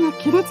さな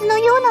亀裂の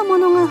ようなも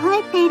のが入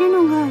っている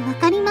のがわ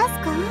かります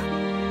か？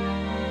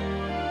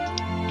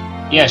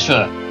 Yeah,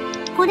 sure.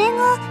 これ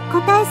が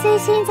固体推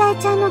進剤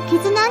ちゃんの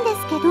傷なんで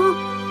すけど、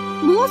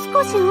もう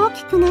少し大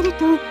きくなると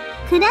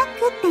クラッ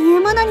クってい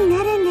うものに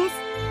なるんです。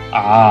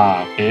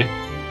Ah, okay.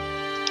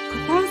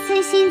 固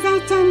体推進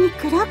剤ちゃんに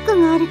クラッ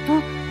クがあると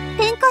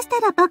点火した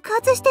ら爆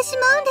発してし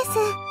まうんです。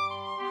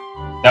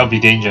That would be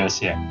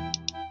dangerous, yeah.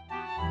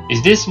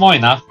 Is this small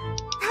enough? はい。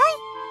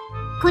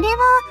これは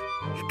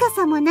深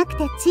さもなく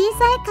て小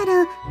さいか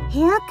ら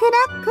ヘアクラ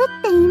ック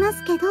って言いま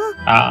すけど、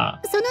Ah.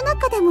 その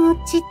中でも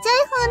ちっちゃい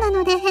方な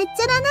のでへっち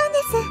ゃらなんで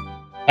す。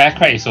Hair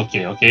crack is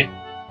okay, okay?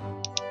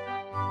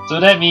 So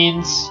that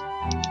means...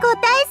 固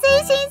体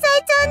推進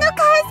剤ちゃんの完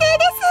成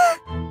で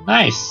す。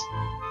Nice!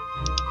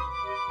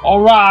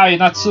 Alright,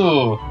 Natsu! しゅ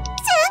んくん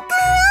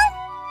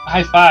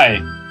High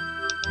five!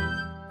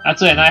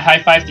 Natsu and I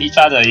high fived each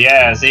other,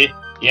 yeah, see?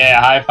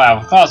 Yeah, high five,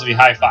 of course we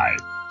high five!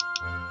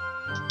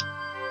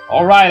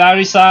 Alright,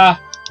 Arisa!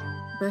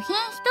 部品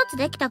一つ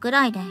できたぐ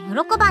らいで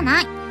喜ば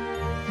ない。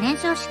燃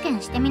焼試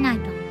験してみない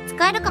と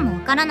使えるかもわ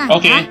からないわ。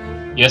Okay,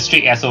 you're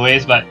strict as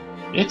always, but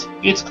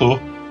it's cool.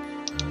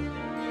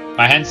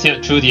 My hand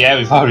sailed through the air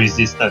without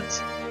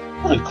resistance.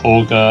 What a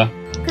cool girl.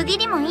 区切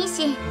りもいい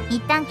し、一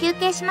旦休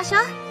憩しましょ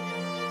う。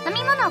飲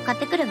み物を買っ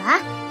てくるわ。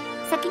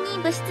先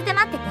に部室で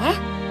待ってて。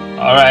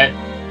Alright.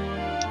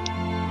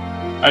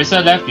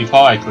 Arisa left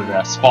before I could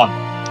respond.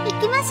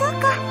 行きましょう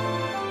か。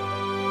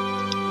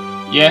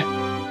Yeah.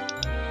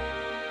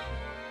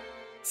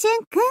 しゅ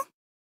んくん、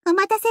お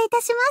待たせいた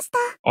しました。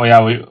Oh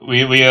yeah,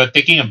 we were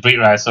taking a break,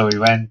 right? So we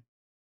went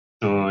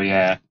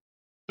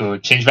to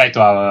change back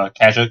to our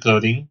casual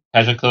clothes.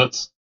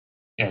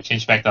 Yeah,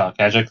 change back to our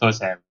casual clothes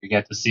and we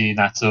get to see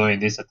Natsu in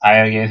this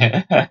attire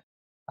again.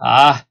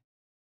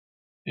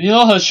 You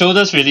know, her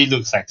shoulders really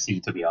look sexy,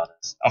 to be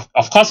honest.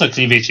 Of course her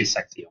cleavage is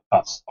sexy, of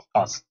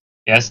course.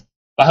 Yes.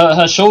 But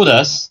her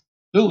shoulders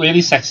look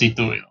really sexy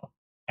too, you know.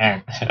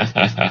 And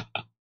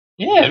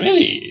yeah,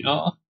 really, you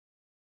know.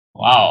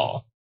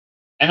 Wow.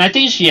 And I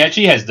think she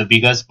actually has the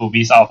biggest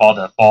boobies out of all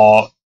the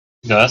four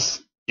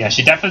girls. Yeah,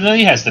 she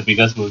definitely has the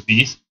biggest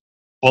boobies.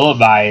 Followed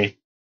by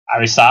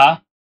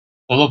Arisa,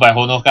 followed by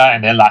Honoka,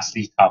 and then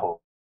lastly Kaho.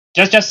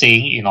 Just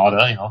saying in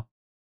order, you know.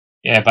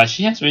 Yeah, but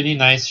she has really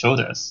nice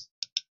shoulders.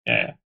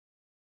 Yeah.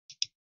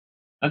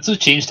 Natsu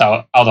changed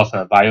out of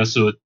her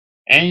biosuit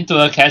and into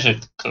her casual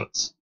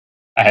clothes.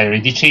 I had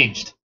already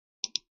changed.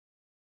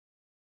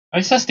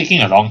 Arisa's taking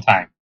a long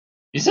time.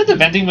 Is that the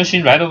vending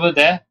machine right over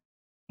there?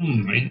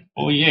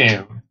 Oh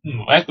yeah.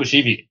 Where could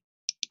she be?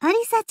 ア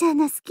リサちゃん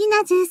の好き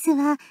なジュース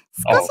は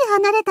少し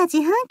離れた自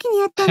販機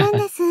にあってるん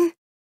です。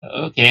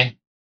Okay.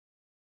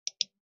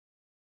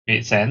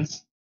 Made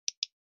sense.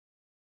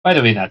 By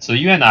the way, Natsu,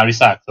 you and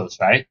Arisa are close,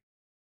 right?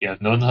 You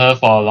have known her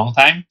for a long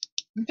time?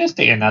 Just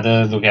take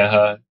another look at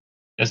her,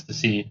 just to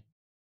see.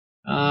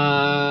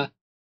 I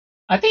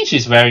think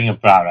she's wearing a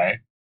bra, right?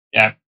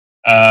 Yeah.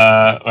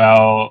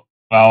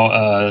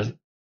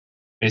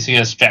 Basically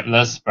a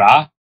strapless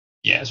bra.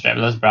 Yeah,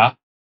 strapless bra.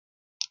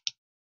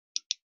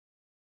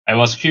 I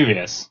was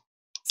curious.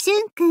 しゅ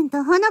んくん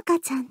とほのか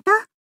ちゃんと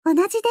同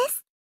じで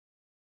す。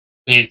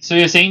Wait, so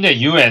you're saying that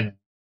you and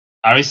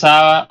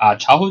Arisa are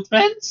childhood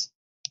friends?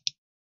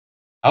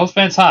 Childhood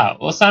friends, huh?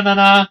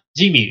 Osanana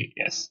Jimmy,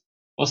 yes.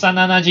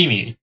 Osanana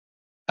Jimmy.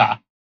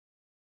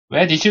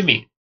 Where did you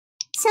meet?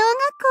 小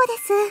学校で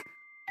す。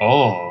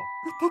Oh.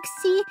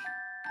 私、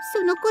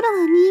その頃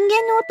は人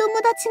間のお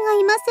友達が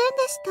いません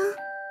でし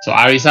た。So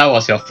Arisa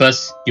was your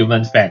first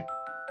human fan.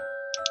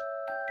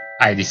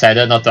 I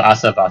decided not to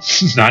ask about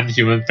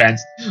non-human fans.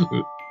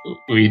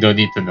 We don't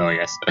need to know,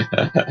 yes.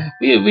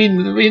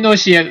 we know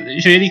she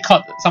really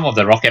caught some of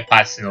the rocket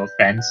parts, you know,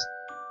 fans.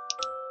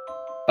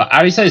 But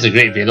Arisa is a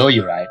great below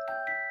you, right?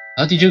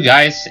 How did you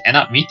guys end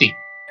up meeting?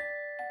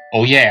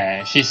 Oh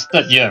yeah, she's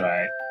third year,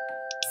 right?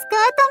 スカー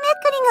トめ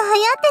くりが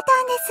流行って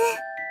たんです。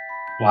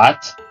What?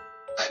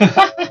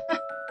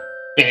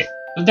 Wait,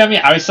 don't tell me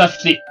Arisa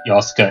flipped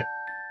your skirt.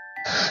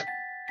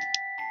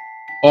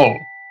 Oh.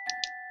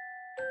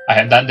 I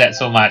have done that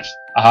so much.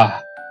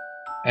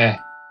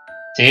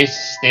 Stay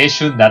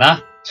shun だ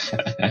な。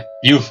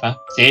Youth, huh?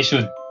 Stay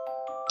shun.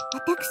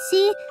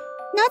 私、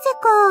なぜ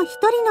か一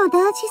人の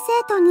男子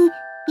生徒にい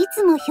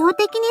つも標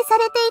的にさ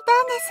れてい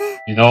たんです。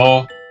You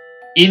know,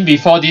 in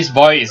before this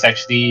boy is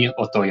actually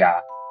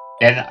Otoya.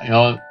 Then, you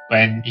know,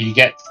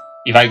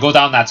 if I go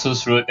down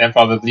Natsu's route, then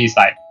probably it's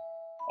like,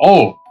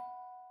 oh,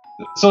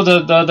 so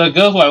the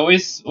girl who I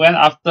always went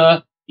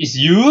after is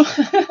you?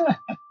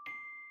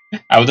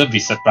 I wouldn't be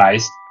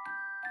surprised.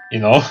 You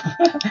know?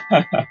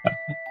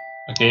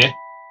 Okay.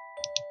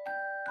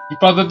 He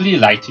probably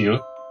liked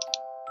you.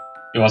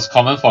 It was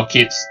common for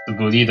kids to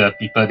bully the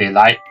people they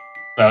like.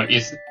 Well,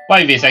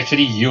 what if it's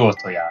actually you,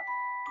 Otoya?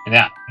 You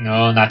And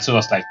then, Natsu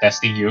was like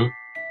testing you. でも、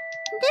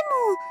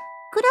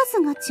クラ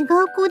スが違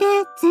う子で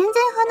全然話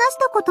し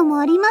たことも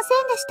ありま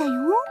せんでしたよ。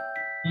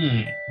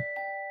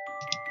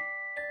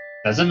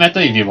Doesn't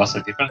matter if it was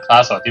a different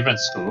class or different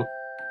school.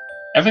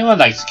 Everyone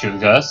likes cute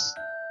girls.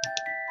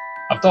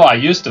 After all, I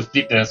used to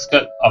flip the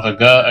skirt of a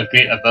girl a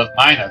grade above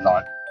mine a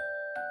lot.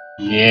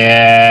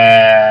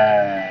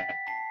 Yeah.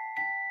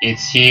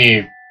 It's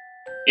him.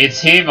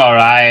 It's him,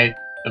 alright.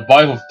 The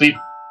boy who flipped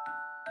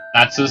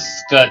Natsu's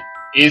skirt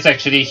is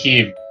actually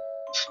him.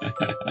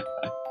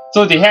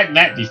 So they had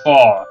met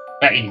before,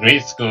 back in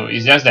grade school.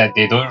 It's just that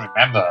they don't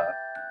remember.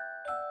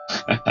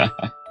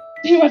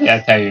 See what did I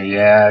tell you?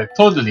 Yeah,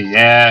 totally,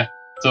 yeah.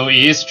 So it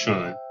is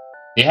true.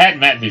 They had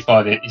met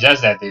before, it's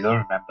just that they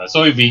don't remember.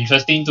 So it'd be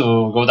interesting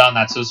to go down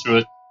Natsu's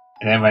route,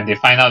 and then when they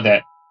find out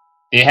that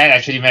they had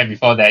actually met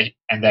before that,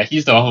 and that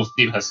he's the one who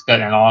flipped her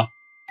skirt and all.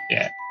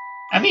 Yeah.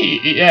 I mean,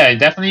 it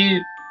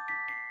definitely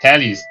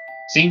tallies.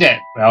 Seeing that,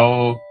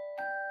 well,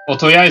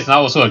 Otoya is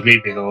now also a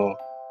grade below,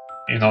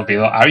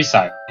 below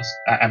Arisa.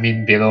 I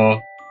mean,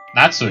 below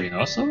Natsu,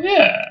 So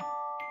yeah,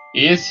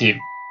 it is him.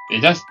 They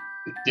just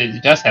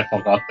have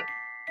forgotten.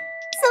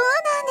 そう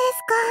なんで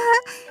すか。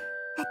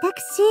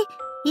私、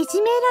い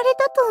じめられ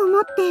たと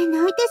思って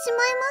泣いてしまい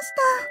まし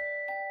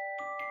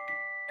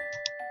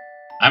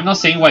た。I'm not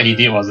saying what he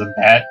did wasn't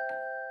bad.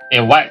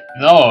 Hey, what?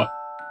 No.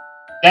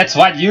 That's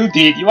what you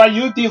did. What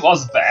you did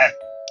was bad.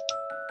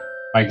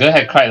 My girl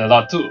had cried a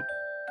lot too.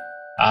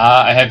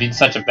 I have been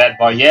such a bad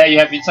boy. Yeah, you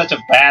have been such a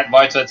bad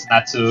boy towards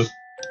Natsu. そしたら、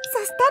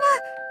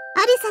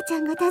アリサちゃ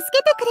んが助け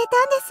てくれ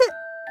たんです。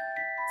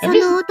そ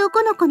の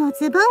男の子の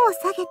ズボンを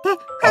下げて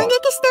反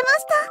撃してま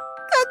した。か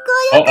っ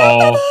こよかっ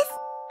たです。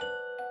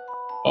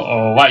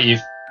What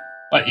if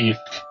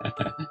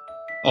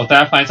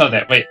Otaya finds out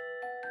that, wait,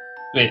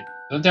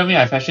 don't tell me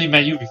I've actually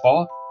met you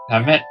before? I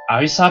met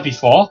Arisa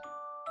before?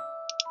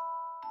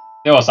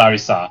 That was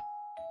Arisa.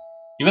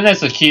 Even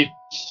as a kid,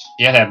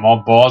 she had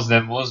more balls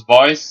than most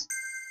boys.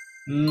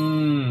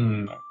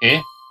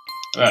 Okay.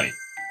 Right.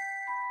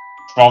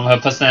 From her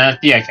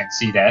personality, I can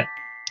see that.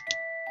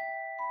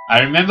 I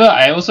remember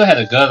I also had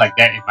a girl like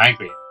that in my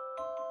grade.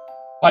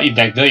 What if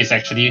that girl is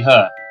actually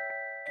her?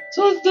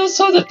 So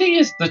the thing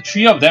is, the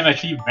three of them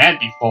actually met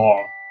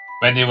before,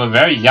 when they were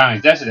very young.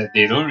 It's just that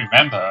they don't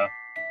remember.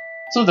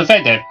 So the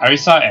fact that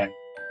Arisa and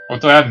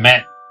Otoya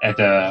met at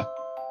the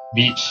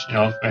beach,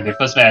 when they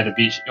first met at the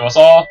beach, it was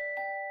all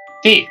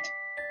fate.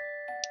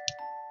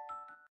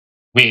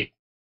 Wait.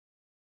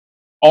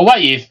 Or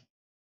what if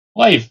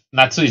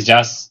Natsu is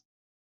just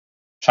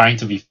trying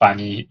to be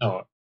funny?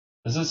 No,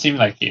 doesn't seem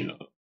like it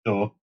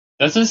though.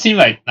 Doesn't seem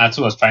like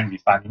Natsu was trying to be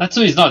funny.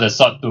 Natsu is not the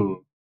sort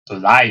to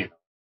lie.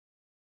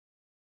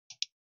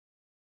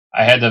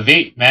 I had a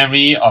vague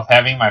memory of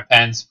having my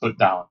pants put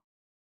down.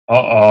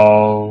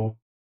 And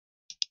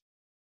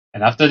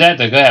after that,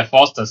 the girl had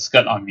forced the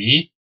skirt on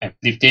me and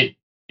flipped it.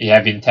 It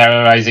had been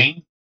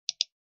terrorizing.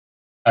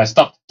 I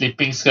stopped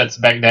flipping skirts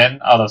back then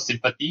out of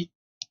sympathy.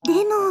 でも、ア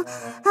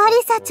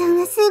リサちゃん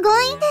はす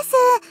ごいんです。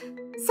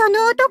そ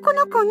の男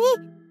の子に、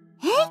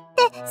えいっ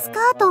てスカ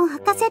ートを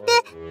履かせて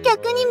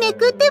逆にめ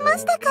くってま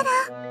したから。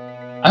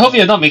I hope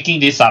you're not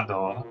making this up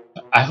though.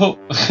 I hope.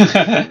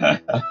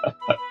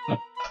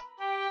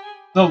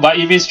 No, but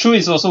if it's true,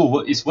 it's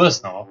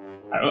worse, no?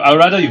 I'd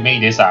rather you make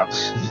this up.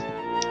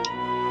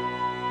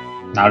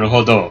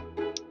 Naruhodo.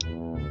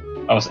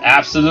 I was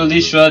absolutely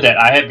sure that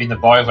I had been the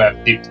boy who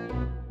had flipped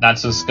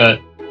Natsu's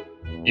skirt.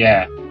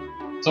 Yeah.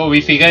 So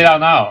we figured it out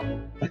now.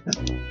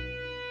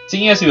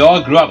 Seeing as we all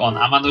grew up on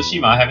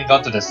Amanoshima, having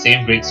gone to the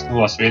same grade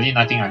school was really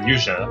nothing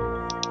unusual.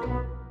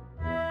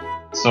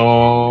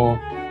 So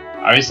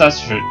Arisa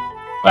should...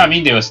 Well, I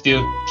mean, they were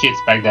still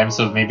kids back then,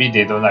 so maybe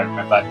they don't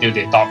remember until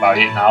they talk about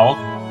it now.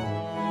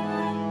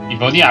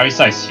 If only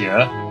Arisa is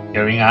here,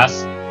 hearing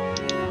us.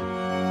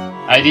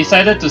 I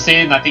decided to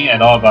say nothing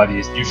at all about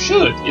this. You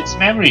should, it's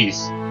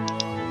memories.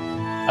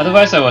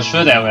 Otherwise, I was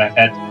sure that I would have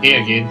had to pay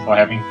again for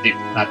having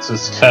flipped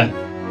Natsu's skirt.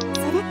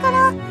 それか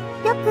らよ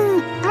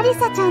くアリ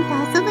サちゃんと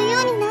遊ぶよ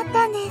うになっ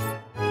たんです。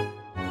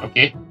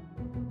Okay,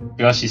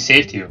 because she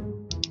saved you.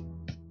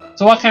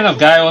 So what kind of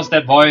guy was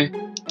that boy?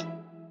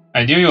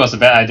 I knew it was a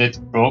bad idea to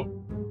probe,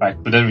 but I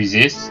couldn't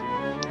resist.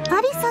 ア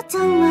リサち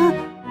ゃんは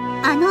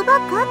あのバ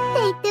カっ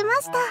て言って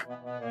ました。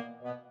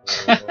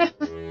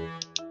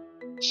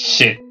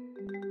Shit.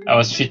 I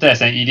was treated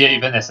as an idiot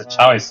even as a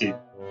child, I see.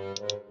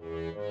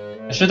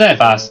 I shouldn't have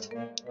asked.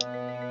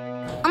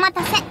 お待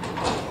たせ。は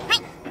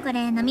い、こ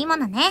れ飲み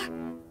物ね。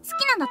好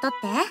きなの取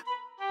って。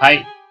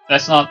Hi,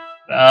 let's not.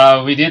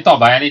 We didn't talk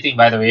about anything,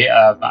 by the way.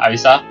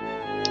 Arisa.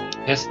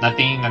 Yes,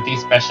 nothing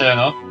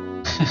special,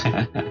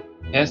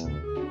 Yes,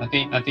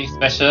 nothing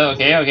special.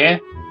 Okay.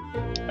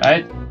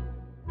 Right.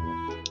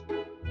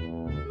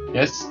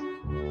 Yes,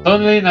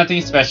 totally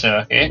nothing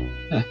special. Okay.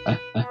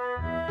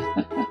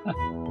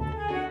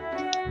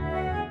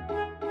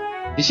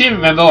 Did she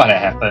remember what had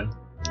happened?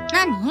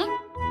 何？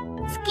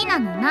好きな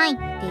のないっ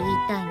て言い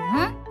たいの？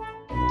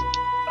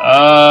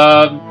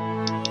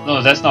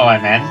 No, that's not what I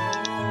meant.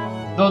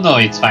 No,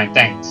 it's fine,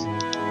 thanks.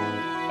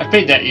 I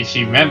prayed that if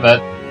she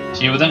remembered,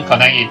 she wouldn't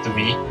connect it to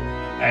me.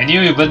 I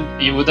knew it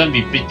wouldn't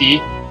be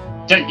pretty.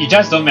 You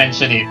just don't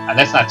mention it,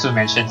 unless Natsu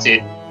mentions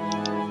it.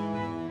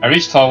 I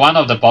reached for one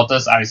of the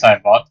bottles Arisa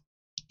had bought.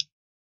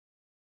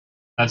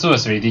 Natsu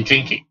was already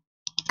drinking.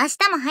 明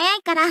日も早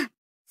いから、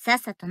さっ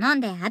さと飲ん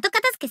で後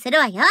片付けする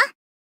わよ。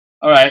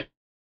Alright.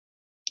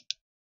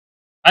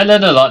 I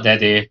learned a lot that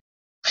day.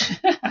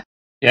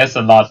 Yes,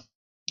 a lot.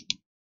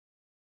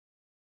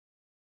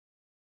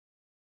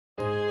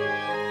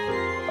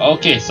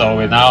 Okay, so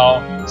we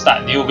now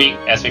start new week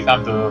as we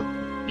come to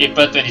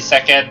April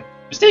 22nd.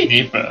 We're still in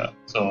April,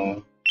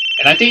 so...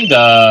 And I think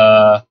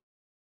the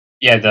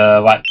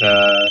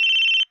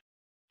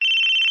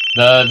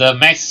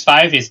Max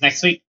 5 is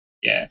next week.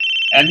 Yeah.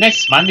 And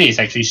next Monday is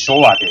actually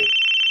Showa Day.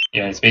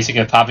 Yeah, it's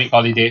basically a public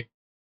holiday.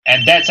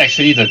 And that's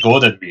actually the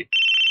golden week,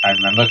 if I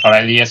remember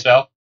correctly as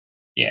well.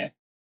 Yeah.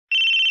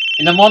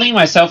 In the morning,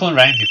 my cell phone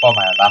rang before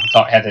my alarm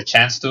clock had a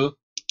chance to.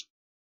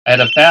 I had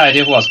a fair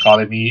idea who was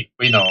calling me.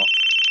 We know.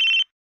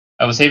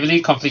 I was heavily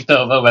conflicted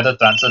over whether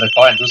to answer the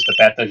call and lose the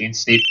battle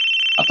against sleep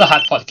after a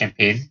hard-fought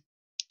campaign.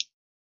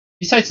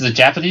 Besides, the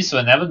Japanese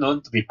were never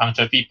known to be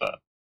punctual people.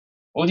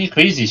 Only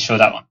crazies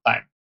showed up on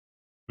time.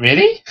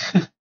 Really?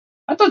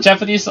 I thought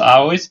Japanese are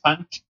always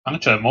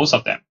punctual, most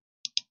of them.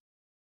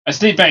 I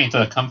slipped back into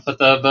a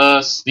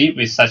comfortable sleep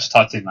with such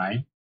thoughts in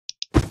mind.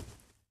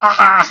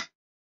 Aha!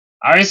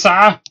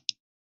 Arisa!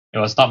 It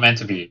was not meant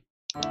to be.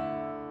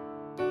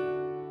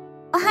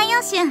 おはよ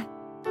う、シュン。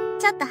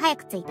ちょっと早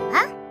く着いた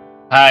わ。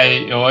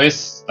Hi, you're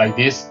always like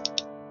this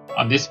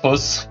on this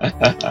post.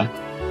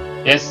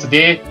 Yes,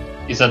 today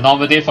is a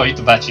normal day for you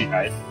to batch in,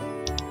 right?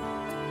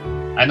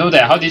 I know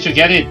that. How did you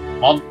get it?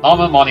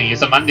 Normal morning.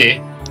 It's a Monday.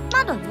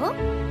 まだよ。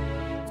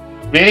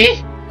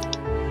Really?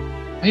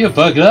 Are you a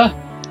burglar?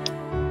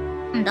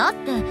 だっ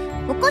て、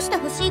起こして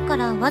ほしいか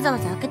らわざわ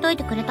ざ開けとい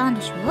てくれたん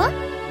でしょ？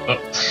 Oh.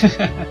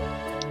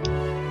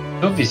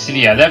 Don't be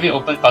silly. I left it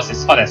open cause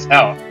it's hot as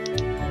hell.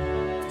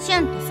 シ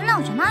ュンって素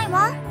直じゃない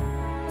わ。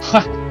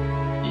What?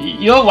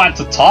 You don't want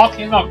to talk?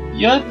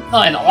 You're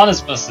not an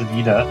honest person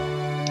either.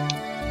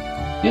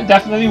 You're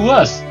definitely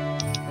worse.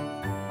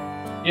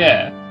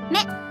 Yeah. 目、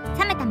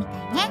覚めたみたい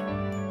ね。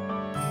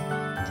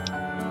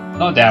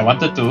Not that I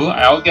wanted to.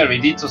 I'll get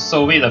ready to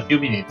so wait a few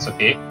minutes,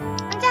 okay?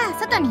 じゃあ、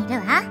外にいる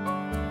わ。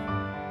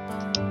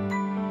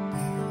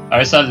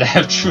Arisa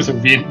left through the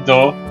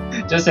window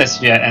just as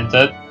she had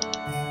entered.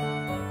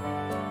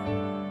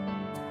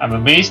 I'm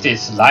amazed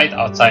it's light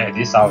outside at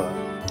this hour.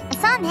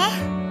 そうね。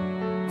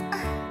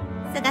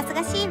すがす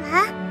がしいわ。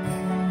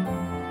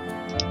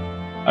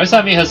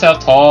Arisa made herself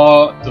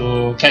tall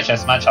to catch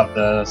as much of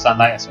the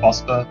sunlight as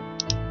possible.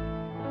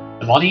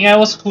 The morning air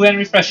was cool and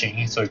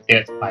refreshing, so it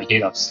cleared my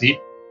head of sleep.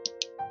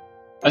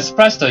 I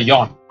suppressed a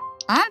yawn.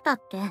 あんたっ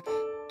て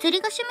釣り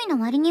が趣味の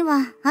割に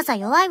は朝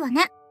弱いわ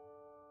ね。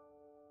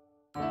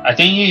I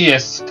think he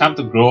has come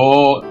to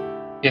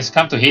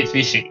hate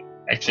fishing,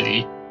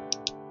 actually.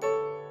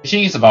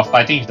 Fishing is about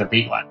fighting with the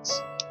big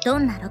ones. ど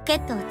んなロケ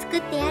ットを作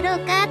ってや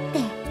ろうかって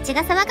血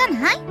が騒が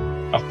ない？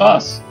 Of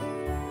course.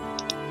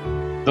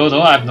 No,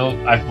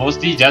 I've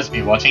mostly just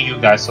been watching you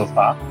guys so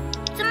far.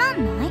 つま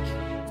んない？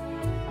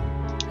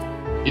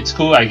 It's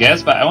cool, I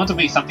guess, but I want to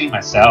make something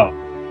myself.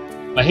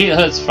 My head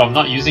hurts from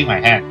not using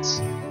my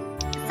hands.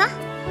 さ、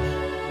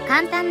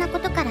簡単なこ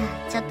とから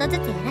ちょっとず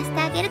つやらせ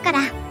てあげるから、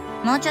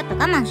もうちょっと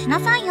我慢しな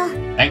さいよ。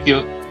Thank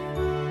you.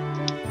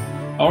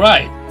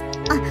 Alright.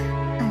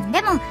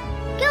 でも、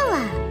今日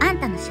はあん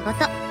たの仕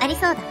事あり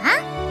そうだわ。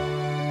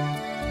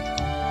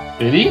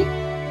Really?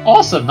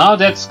 Awesome, now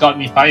that's got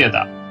me fired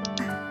up.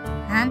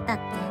 あんたっ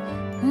て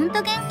ほんと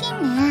現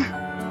金ね。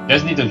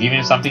Just need to give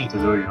him something to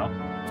do, you know.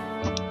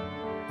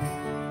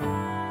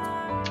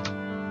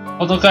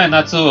 Honoka and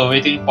Natsu were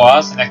waiting for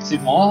us next to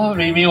more.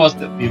 Reimi was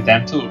with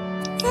them too.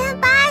 先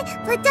輩、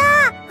部長、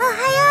おは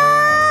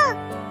よ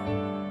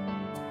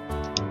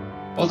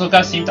う。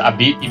 Honoka seemed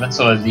upbeat even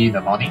so early in the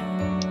morning.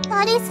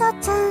 アリサ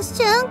ちゃん、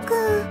シュンくん、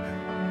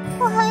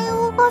おは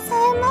ようござい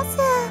ます。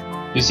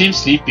You seem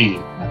sleepy,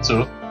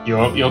 Natsu. You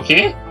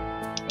okay?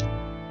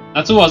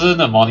 Natsu wasn't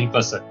a morning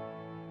person.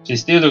 She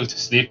still looked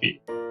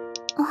sleepy.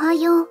 おは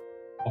よう。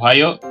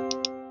Ohayo?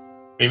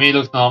 Reimi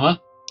looked normal.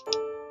 ほ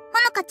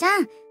のかちゃ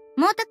ん、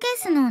モーターケ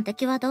ースの出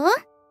来はどう？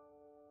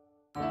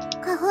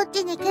カホッ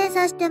チに検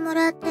査しても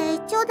らって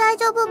一応大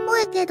丈夫っぽ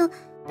いけど、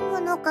ほ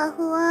のか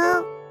不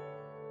安。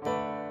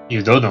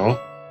You don't know?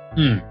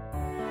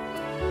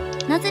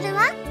 ノズル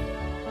は？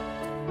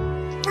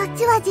そっ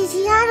ちは自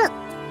信ある。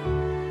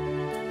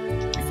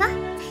そ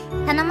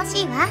う、頼も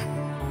しいわ。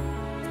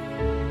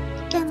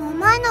でも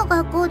前の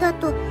学校だ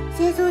と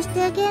製造し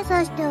て検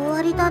査して終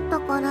わりだった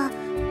から、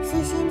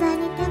推進剤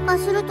に添加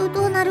すると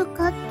どうなる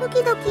かド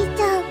キドキし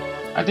ちゃう。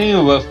I think you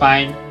were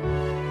fine.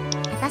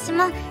 私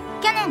も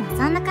去年は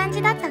そんな感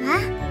じだったわ。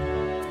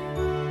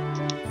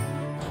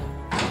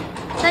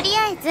とり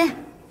あえず、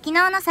昨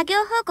日の作業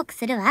報告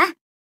するわ。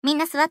みん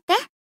な座って。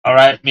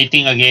Alright,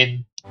 meeting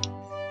again.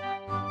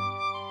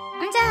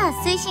 じゃあ、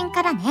推進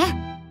からね。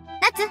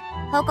夏、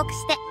報告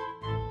して。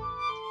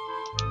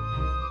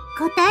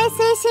個体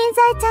推進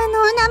剤ちゃんの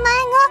お名前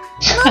が、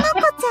もも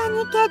こちゃん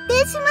に決定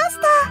しまし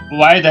た。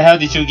Why the hell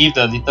did you give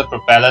the little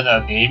propellant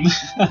a name?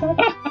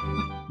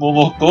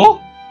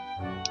 Momoko?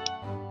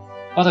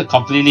 What a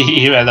completely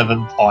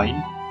irrelevant point.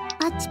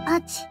 パチ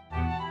パチ。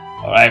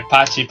Alright,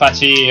 Pachi.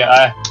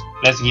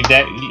 Let's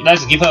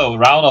give her a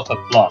round of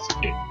applause.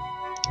 Okay.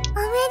 お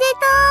めで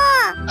と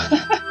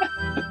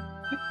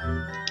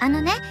う。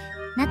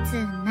ナツ、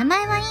名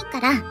前はいいか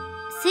ら、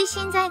推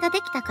進剤がで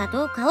きたか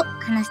どうかを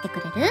話してく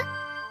れる？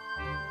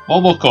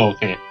 Momoko, okay. はい、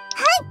アリ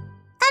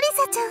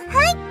サちゃん、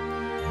はい。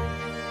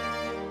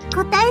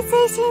個体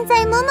推進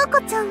剤ももこ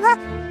ちゃんは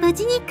無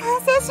事に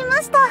完成し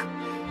ました。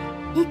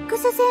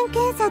X 線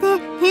検査で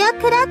ヘア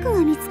クラークが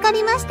見つか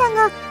りました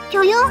が、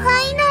許容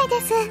範囲内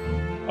です。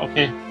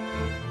Okay.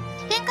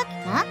 点火機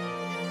は？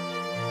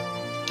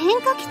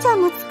点火機ちゃ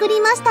んも作り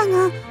ました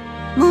が、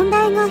問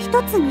題が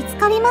一つ見つ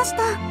かりまし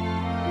た。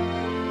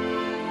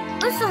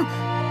嘘。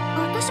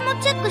私も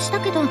チェックした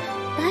けど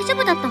大丈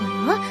夫だったわよ。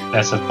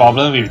There's a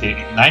problem with the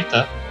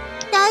igniter.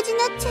 大事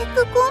なチェッ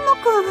ク項目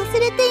を忘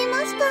れていま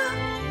し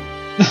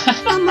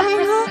た。名前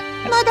が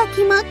まだ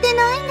決まって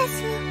ないんで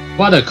す。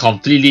What a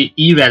completely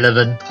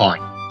irrelevant point.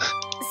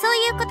 そう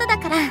いうことだ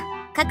から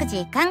各自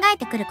考え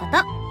てくること。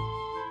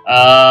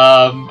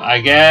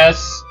I guess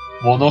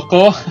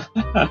Monoko.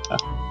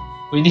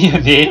 We need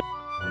a name.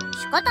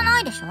 仕方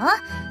ないでしょ。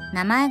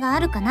名前があ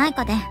るかない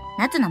かで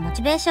夏のモ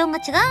チベーションが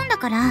違うんだ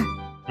から。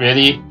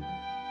Really?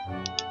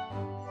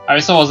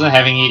 Arisa wasn't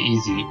having it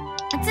easy.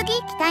 次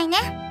行きたいね。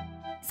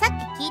さ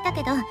っき聞いた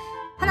けど、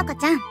ほのか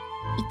ちゃん、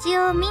一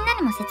応みんな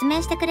にも説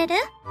明してくれる？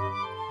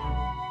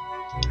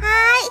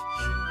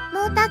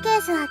モーターケ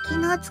ースは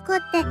昨日作っ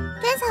て、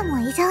検査も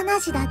異常な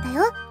しだった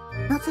よ。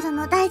ノズル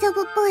も大丈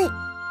夫っぽい。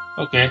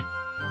Okay.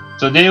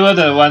 So they were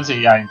the ones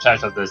that are in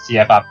charge of the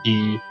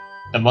CFRP,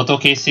 the motor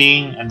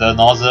casing, and the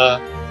nozzle.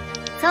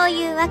 そう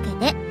いうわけ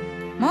で、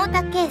モータ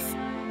ーケース、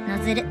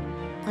ノズル、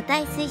個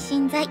体推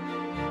進剤、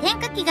点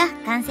火機が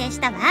完成し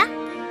たわ。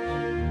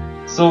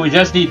So we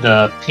just need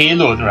the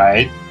payload,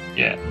 right?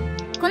 Yeah.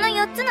 この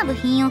4つの部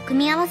品を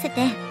組み合わせ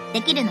て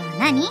できるのは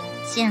何？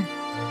シュン。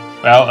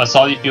Well, a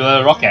solid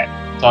fuel rocket.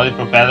 Solid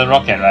propeller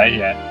rocket, right?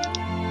 Yeah.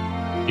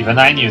 Even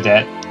I knew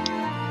that.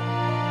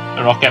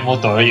 A rocket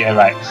motor, yeah,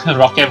 right.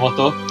 Rocket motor.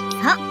 そう。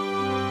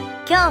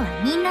今日は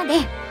みんなで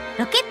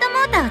ロケットモ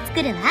ーターを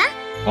作るわ。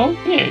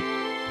Okay.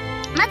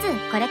 まず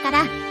これか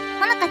ら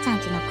ほのかちゃん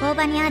家の工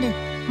場にある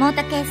モー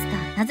ターケース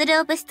とノズル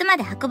を部室ま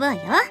で運ぶわ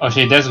よ。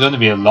Okay, that's going to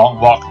be a long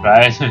walk,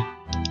 right?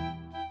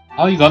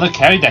 How are you gonna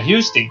carry that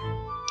huge thing?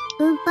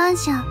 運搬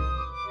車。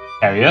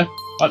Carrier?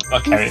 What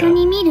一緒 carrier?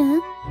 に見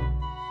る？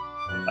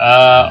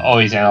 Oh,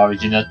 it's an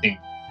original thing.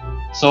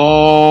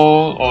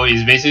 So,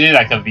 it's basically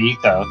like a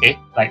vehicle, okay?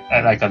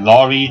 Like a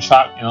lorry,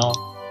 truck, you know?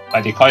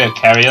 Like they call it a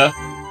carrier.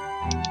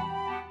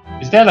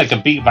 Is there like a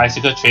big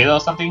bicycle trailer or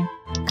something?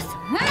 そ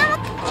んなわ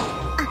け。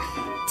あ、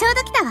ちょう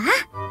ど来たわ。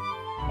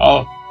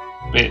Oh,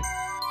 wait.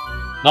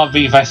 Not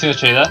big bicycle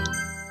trailer?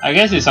 I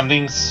guess it's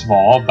something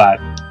small, but...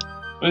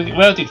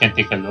 Well, you can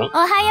take a look. お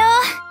はよ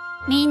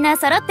う。みんな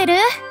揃ってる？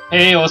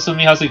 Hey,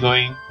 Osumi, how's it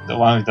going? The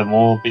one with the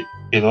mole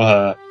below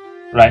her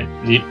right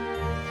lip.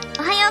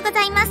 おはようご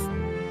ざいます。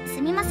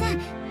すみません。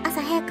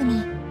朝早く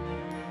に。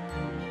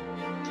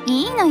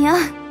いいのよ。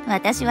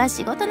私は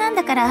仕事なん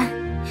だから。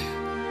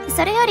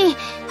それより、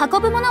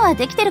運ぶものは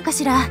できてるか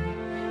しら？はい。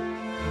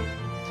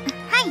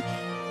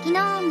昨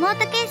日、モー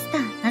ターケースと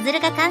ノズル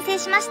が完成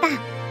しました。へ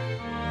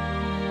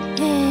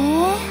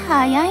え、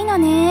早いの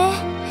ね。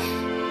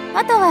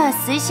あとは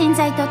推進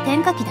剤と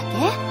点火機だ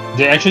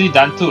け？ They're actually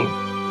done too.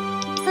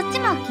 そっち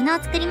も昨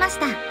日作りまし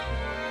た。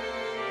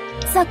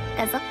そっ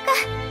かそっか。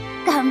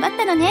頑張っ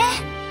たのね。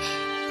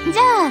じ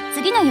ゃあ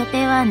次の予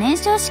定は燃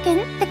焼試験っ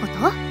てこと？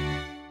は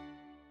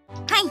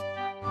い。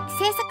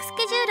制作ス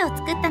ケジュールを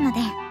作ったので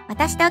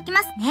渡しておきま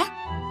すね。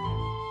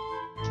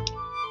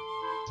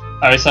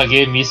Arisa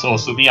gave Miss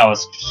Osumi our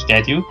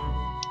schedule.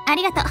 あ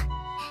りがとう。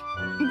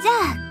じゃ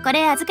あこ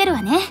れ預ける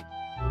わね。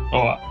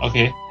Oh,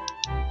 okay.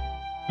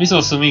 Miss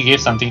Osumi gave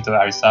something to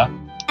Arisa.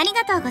 あり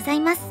がとうござい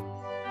ます。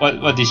What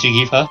did she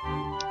give her?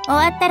 終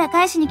わったら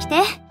返しに来て。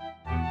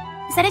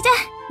それじゃ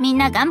みん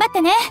な頑張っ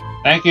てね。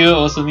Thank you,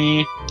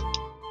 Osumi.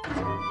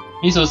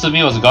 Miss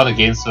Osumi was gone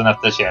again soon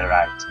after she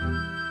arrived.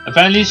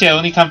 Apparently, she had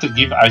only come to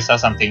give Arisa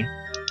something.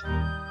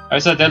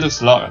 Arisa, that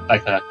looks a lot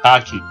like a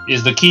car key.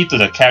 It's the key to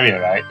the carrier,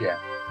 right? Yeah.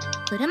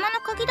 車の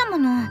鍵だも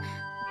の。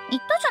言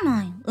ったじゃ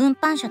ない。運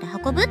搬車で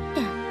運ぶって。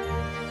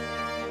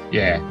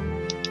Yeah.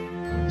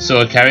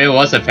 So a carrier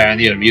was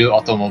apparently a real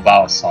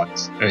automobile of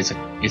sorts. It's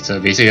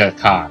basically a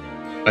car.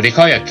 But they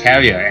call it a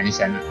carrier and it's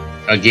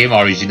a game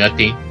original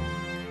thing.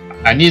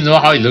 I need to know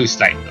how it looks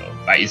like though.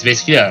 But it's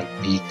basically a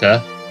vehicle.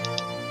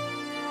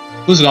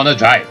 Who's gonna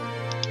drive?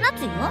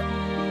 夏よ。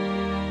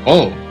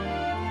Oh,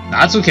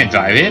 Natsu can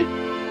drive it?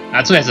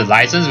 Natsu has a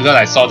license because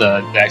I saw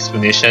the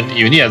explanation.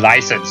 You need a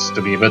license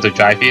to be able to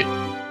drive it.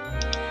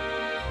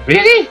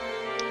 Really?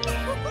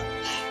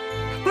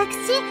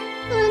 私、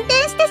運転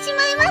してし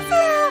まいます。ブ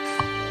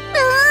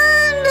ー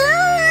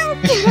ン、ブー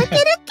ン、キュルキュ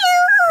ル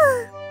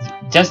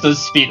キュ Just don't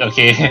speed,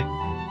 okay?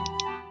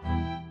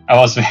 I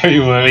was very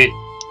worried.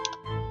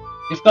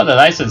 You've got the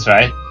license,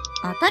 right?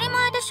 当たり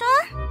前でしょ？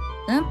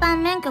運搬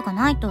免許が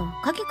ないと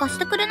鍵貸し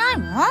てくれな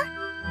いわ。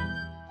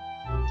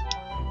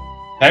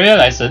Carrier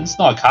license,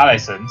 not a car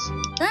license.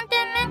 運転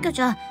免許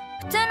じゃ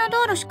普通の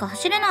道路しか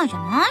走れないじゃ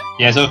ない？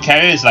 Yeah, so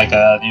carrier is like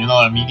a, you know,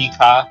 a mini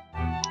car.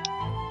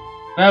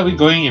 Where are we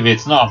going if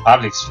it's not on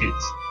public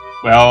streets?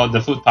 Well, the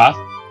footpath?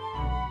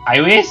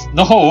 Highways?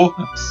 No!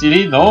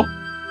 Silly, no?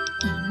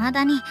 未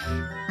だに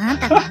あん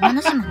たが山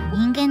の島の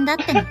人間だっ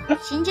てのが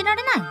信じら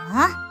れない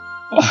わ。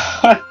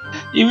What?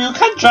 If you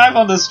can't drive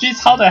on the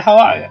streets, how the hell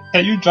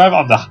can you drive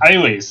on the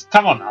highways?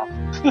 Come on now.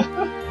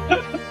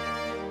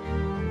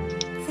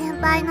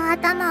 先輩の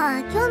頭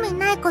は興味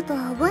ないこと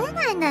は覚え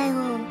ないんだよ。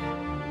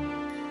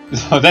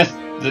So that's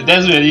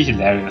really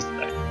hilarious.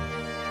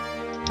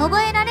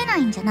 覚えられな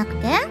いんじゃなく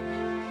て？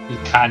 You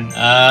can't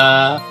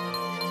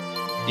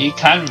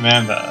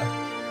remember.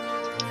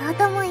 そう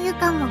とも言う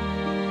かも。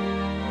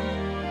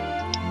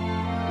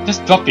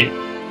Just drop it.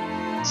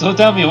 So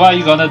tell me, what are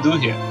you gonna do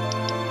here?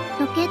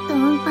 ロケット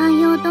運搬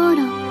用道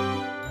路。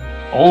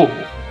Oh,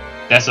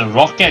 there's a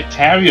rocket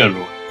carrier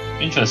road.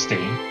 Interesting.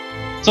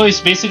 So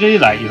it's basically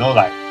like, you know,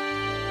 like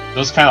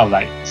those kind of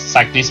like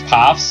cyclist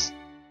paths.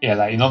 Yeah,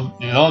 like you know,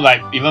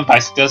 like even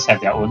bicycles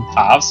have their own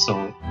paths.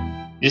 So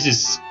this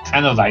is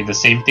kind of like the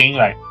same thing.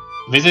 Like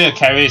basically, a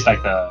carrier is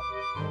like a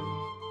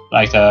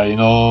you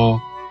know,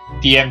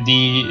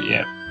 PMD,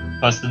 yeah,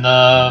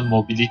 personal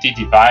mobility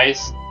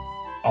device,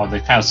 or the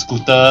kind of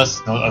scooters,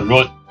 you know, a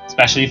road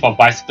especially for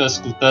bicycles,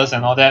 scooters,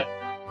 and all that.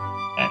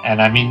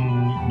 And I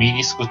mean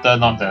mini scooter,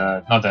 not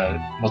the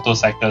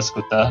motorcycle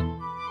scooter.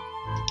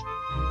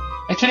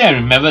 Actually, I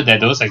remember that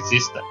those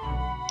existed.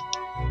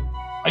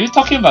 Are you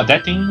talking about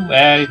that thing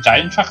where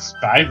giant trucks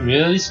drive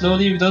really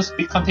slowly with those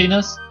big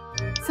containers?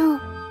 そう。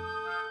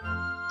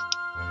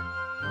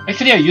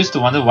 Actually, I used to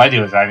wonder why they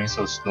were driving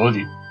so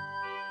slowly.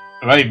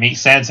 Well, it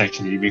makes sense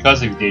actually,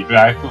 because if they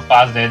drive too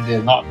fast, then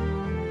they're not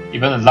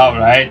even allowed,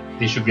 right?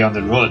 They should be on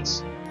the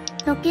roads.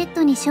 ロケッ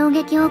トに衝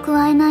撃を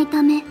加えない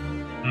ため。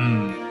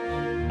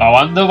I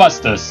wonder what's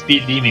the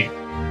speed limit.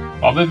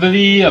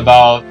 Probably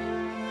about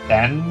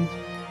 10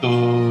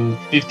 to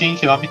 15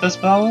 kilometers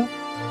per hour?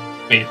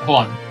 Wait,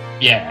 hold on.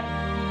 Yeah.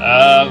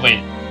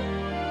 Wait.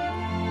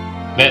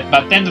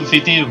 But 10 to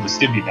 15 would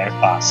still be very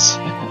fast.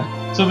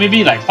 So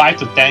maybe like 5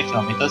 to 10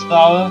 kilometers per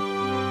hour?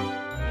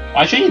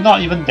 Well, actually,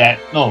 not even that.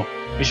 No.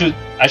 I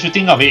should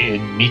think of it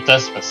in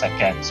meters per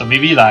second. So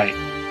maybe like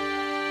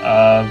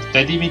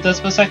 20 meters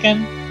per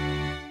second?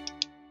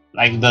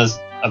 Like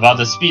about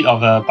the speed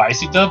of a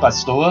bicycle, but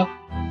slower.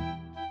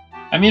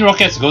 I mean,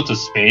 rockets go to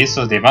space,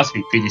 so they must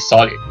be pretty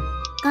solid.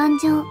 頑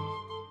丈。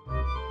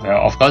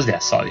 Well, of course they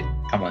are solid.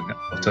 Come on,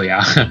 so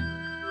yeah.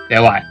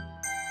 Then what?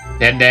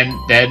 Then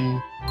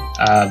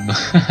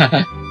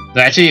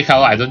no, actually,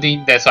 Kao, I don't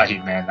think that's what he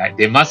meant. Like,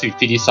 they must be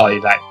pretty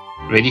solid, like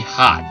really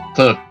hard,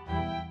 firm.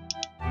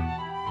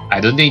 I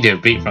don't think they'll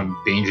break from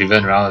being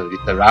driven around a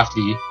little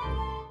roughly.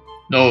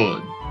 No.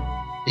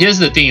 Here's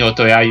the thing,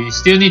 Otoya, you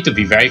still need to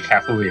be very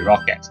careful with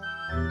rockets.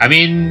 I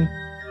mean,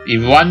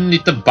 if one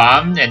little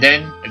bump and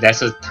then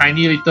there's a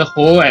tiny little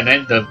hole and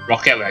then the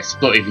rocket will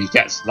explode if it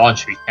gets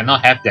launched. We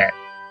cannot have that.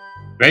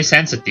 Very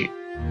sensitive.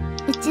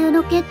 宇宙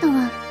ロケット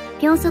は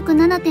秒速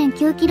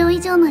 7.9 キロ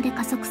以上まで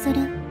加速す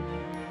る。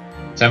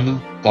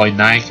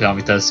7.9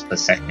 kilometers per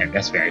second.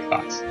 That's very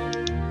fast.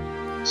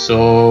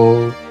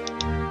 So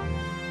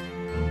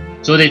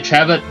they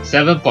traveled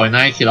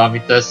 7.9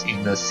 kilometers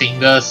in a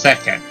single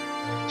second.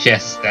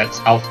 Yes, that's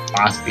how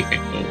fast they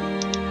can go.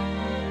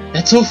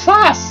 That's so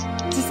fast!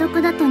 時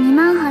速だと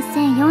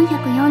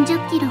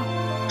 28,440 キロ。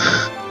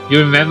You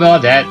remember all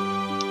that?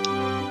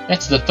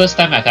 That's the first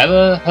time I've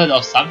ever heard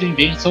of something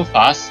being so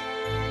fast.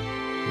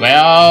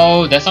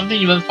 Well, there's something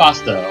even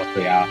faster,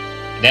 Otoya.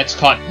 That's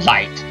called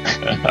light.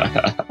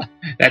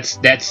 that's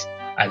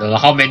I don't know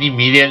how many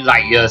million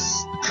light years.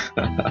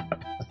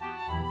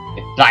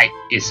 Light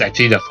is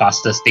actually the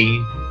fastest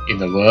thing in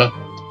the world.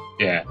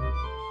 Yeah.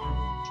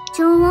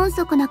 超音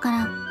速だか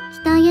ら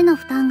機体への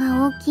負担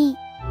が大きい。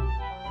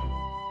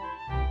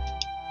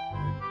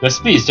The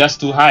speed is just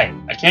too high.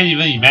 I can't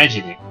even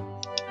imagine it.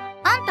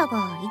 あんたが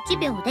1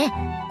秒で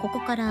ここ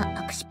から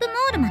アクシプモ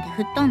ールまで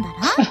吹っ飛んだら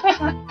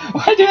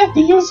Why do you have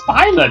to use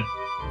violence?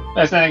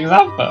 That's an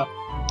example.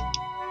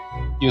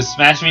 You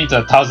smash me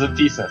into 1,000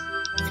 pieces.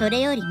 そ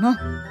れよりもず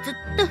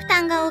っと負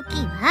担が大き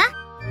いわ。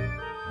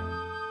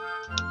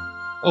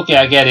Okay,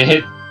 I get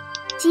it.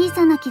 小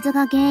さな傷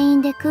が原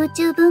因で空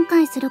中分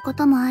解するこ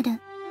ともある。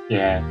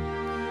Yeah.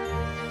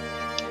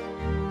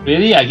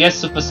 Really, I guess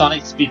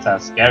supersonic speeds are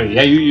scary.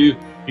 Yeah, you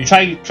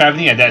try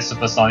traveling at that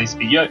supersonic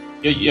speed,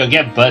 you'll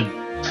get burned.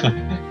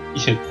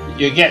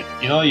 you get,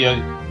 you know, you're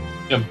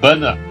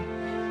burned.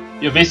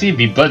 You'll basically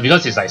be burned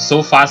because it's like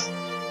so fast.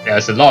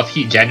 There's a lot of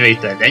heat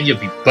generated, then you'll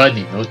be burned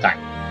in no time.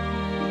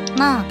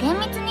 まあ厳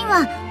密に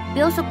は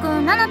秒速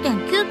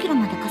 7.9 キロ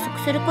まで加速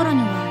する頃に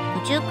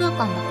は宇宙空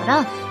間だか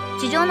ら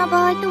地上の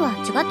場合とは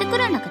違ってく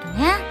るんだけど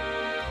ね。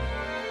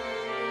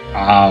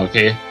Ah,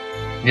 okay.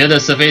 near the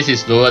surface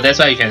is lower, that's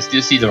why you can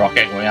still see the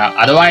rocket going up.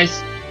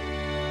 Otherwise,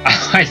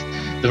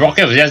 the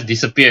rocket will just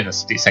disappear in a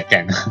split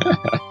second.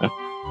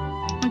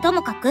 と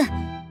もかく、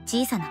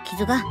小さな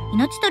傷が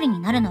命取り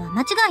になるのは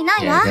間違いな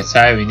いわ。Yeah, that's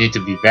why we need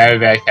to be very,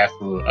 very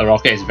careful. A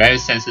rocket is very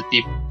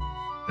sensitive,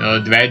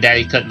 very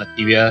delicate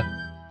material.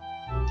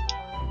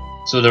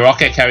 So the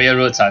rocket carrier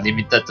roads are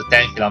limited to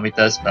 10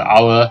 kilometers per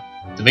hour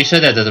to make sure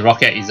that the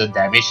rocket isn't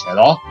damaged at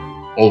all.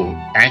 Oh,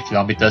 10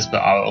 kilometers per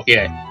hour.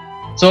 Okay.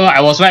 So I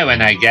was right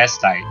when I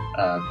guessed like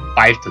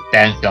 5 to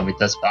 10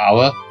 kilometers per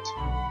hour.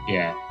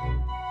 Yeah.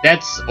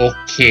 That's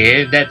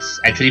okay. That's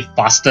actually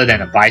faster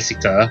than a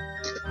bicycle.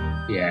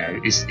 Yeah,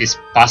 it's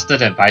faster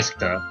than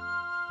bicycle.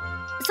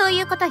 そう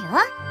いうことよ。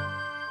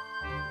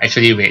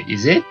Actually, wait,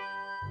 is it?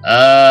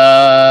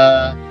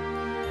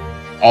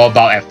 Or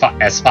about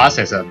as fast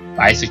as a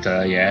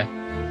bicycle, yeah.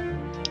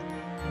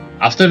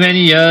 After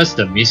many years,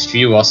 the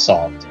mystery was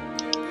solved.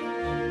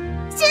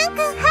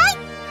 Shun-kun, hi!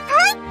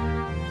 Hi!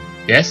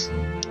 Yes?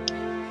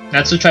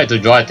 Natsu tried to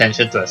draw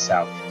attention to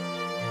herself.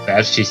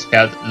 Perhaps she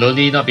felt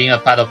lonely not being a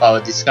part of our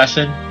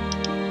discussion.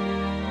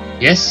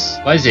 Yes?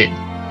 What is it?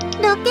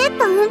 ロケッ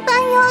ト運搬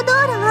用道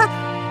路は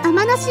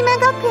天ノ島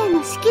学園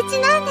の敷地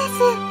なんです。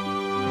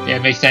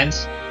 Yeah, makes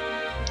sense.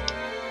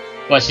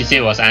 What she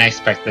said was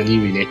unexpectedly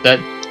related.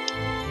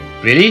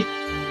 Really?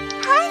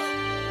 は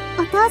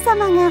い。お父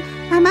様が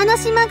天ノ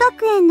島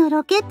学園の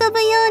ロケット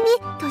部用に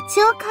土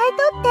地を買い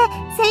取って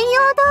専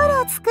用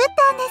道路を作っ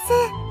たんです。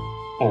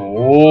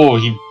 Oh,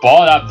 he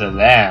bought up the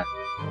land.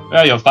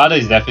 Well, your father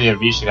is definitely a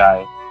rich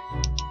guy.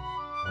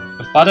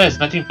 Your father has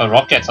nothing but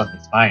rockets on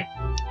his mind.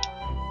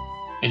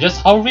 And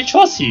just how rich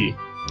was he?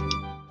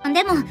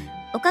 でも、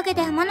おかげ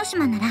で天ノ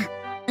島なら、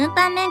運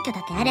搬免許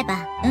だけあれ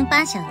ば、運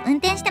搬車を運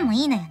転しても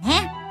いいのよ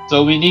ね。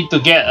So we need to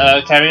get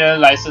a carrier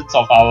license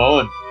of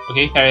our own.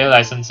 Okay, carrier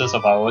licenses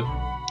of our own.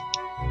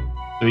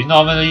 Do we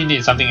normally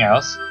need something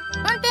else?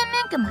 運転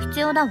免許も必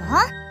要だわ。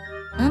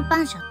運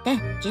搬車って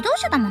自動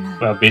車だもの。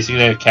Well,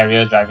 basically a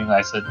carrier driving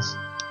license.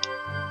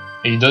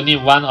 And you don't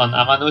need one on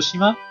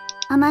Amanoshima?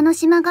 天ノ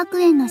島学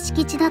園の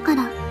敷地だか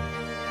ら。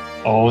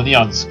Or only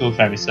on school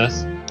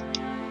premises?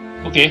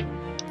 Okay.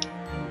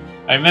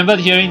 I remembered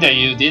hearing that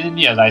you didn't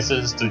need a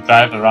license to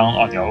drive around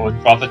on your own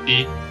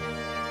property.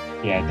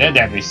 Yeah,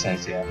 that makes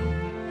sense, yeah.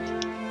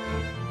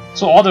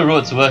 So all the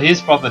roads were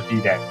his property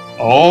then.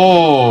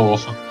 Oh,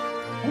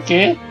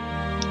 okay.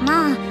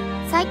 まあ、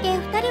最低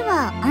2人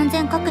は安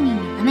全確認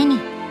のために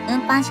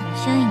運搬車の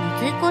周囲に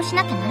随行し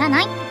なきゃなら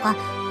ないとか、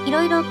い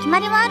ろいろ決ま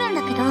りはあるん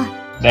だけど。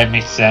That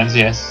makes sense,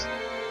 yes.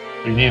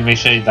 We need to make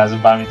sure it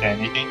doesn't bump into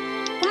anything.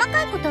 細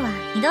かいことは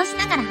移動し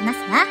ながら話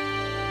すわ。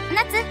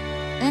夏、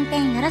運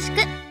転よろし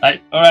く。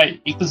Right, alright,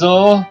 行く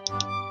ぞ.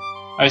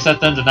 Arisa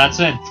turned to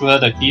Natsu and threw her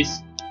the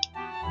keys.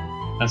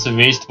 Natsu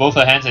raised both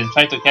her hands and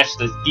tried to catch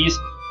the keys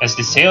as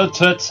they sailed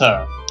towards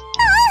her. 飛ん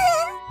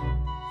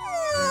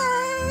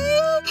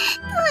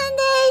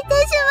でいって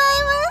しま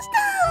いまし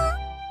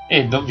た。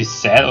 Hey, don't be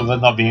sad over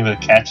not being able to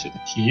catch the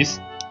keys.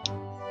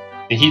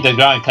 They hit the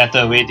ground and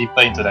clattered away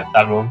deeper into the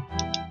club room.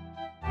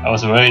 I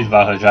was worried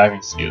about her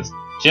driving skills.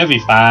 She'll be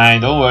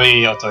fine, don't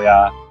worry,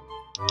 Otoya.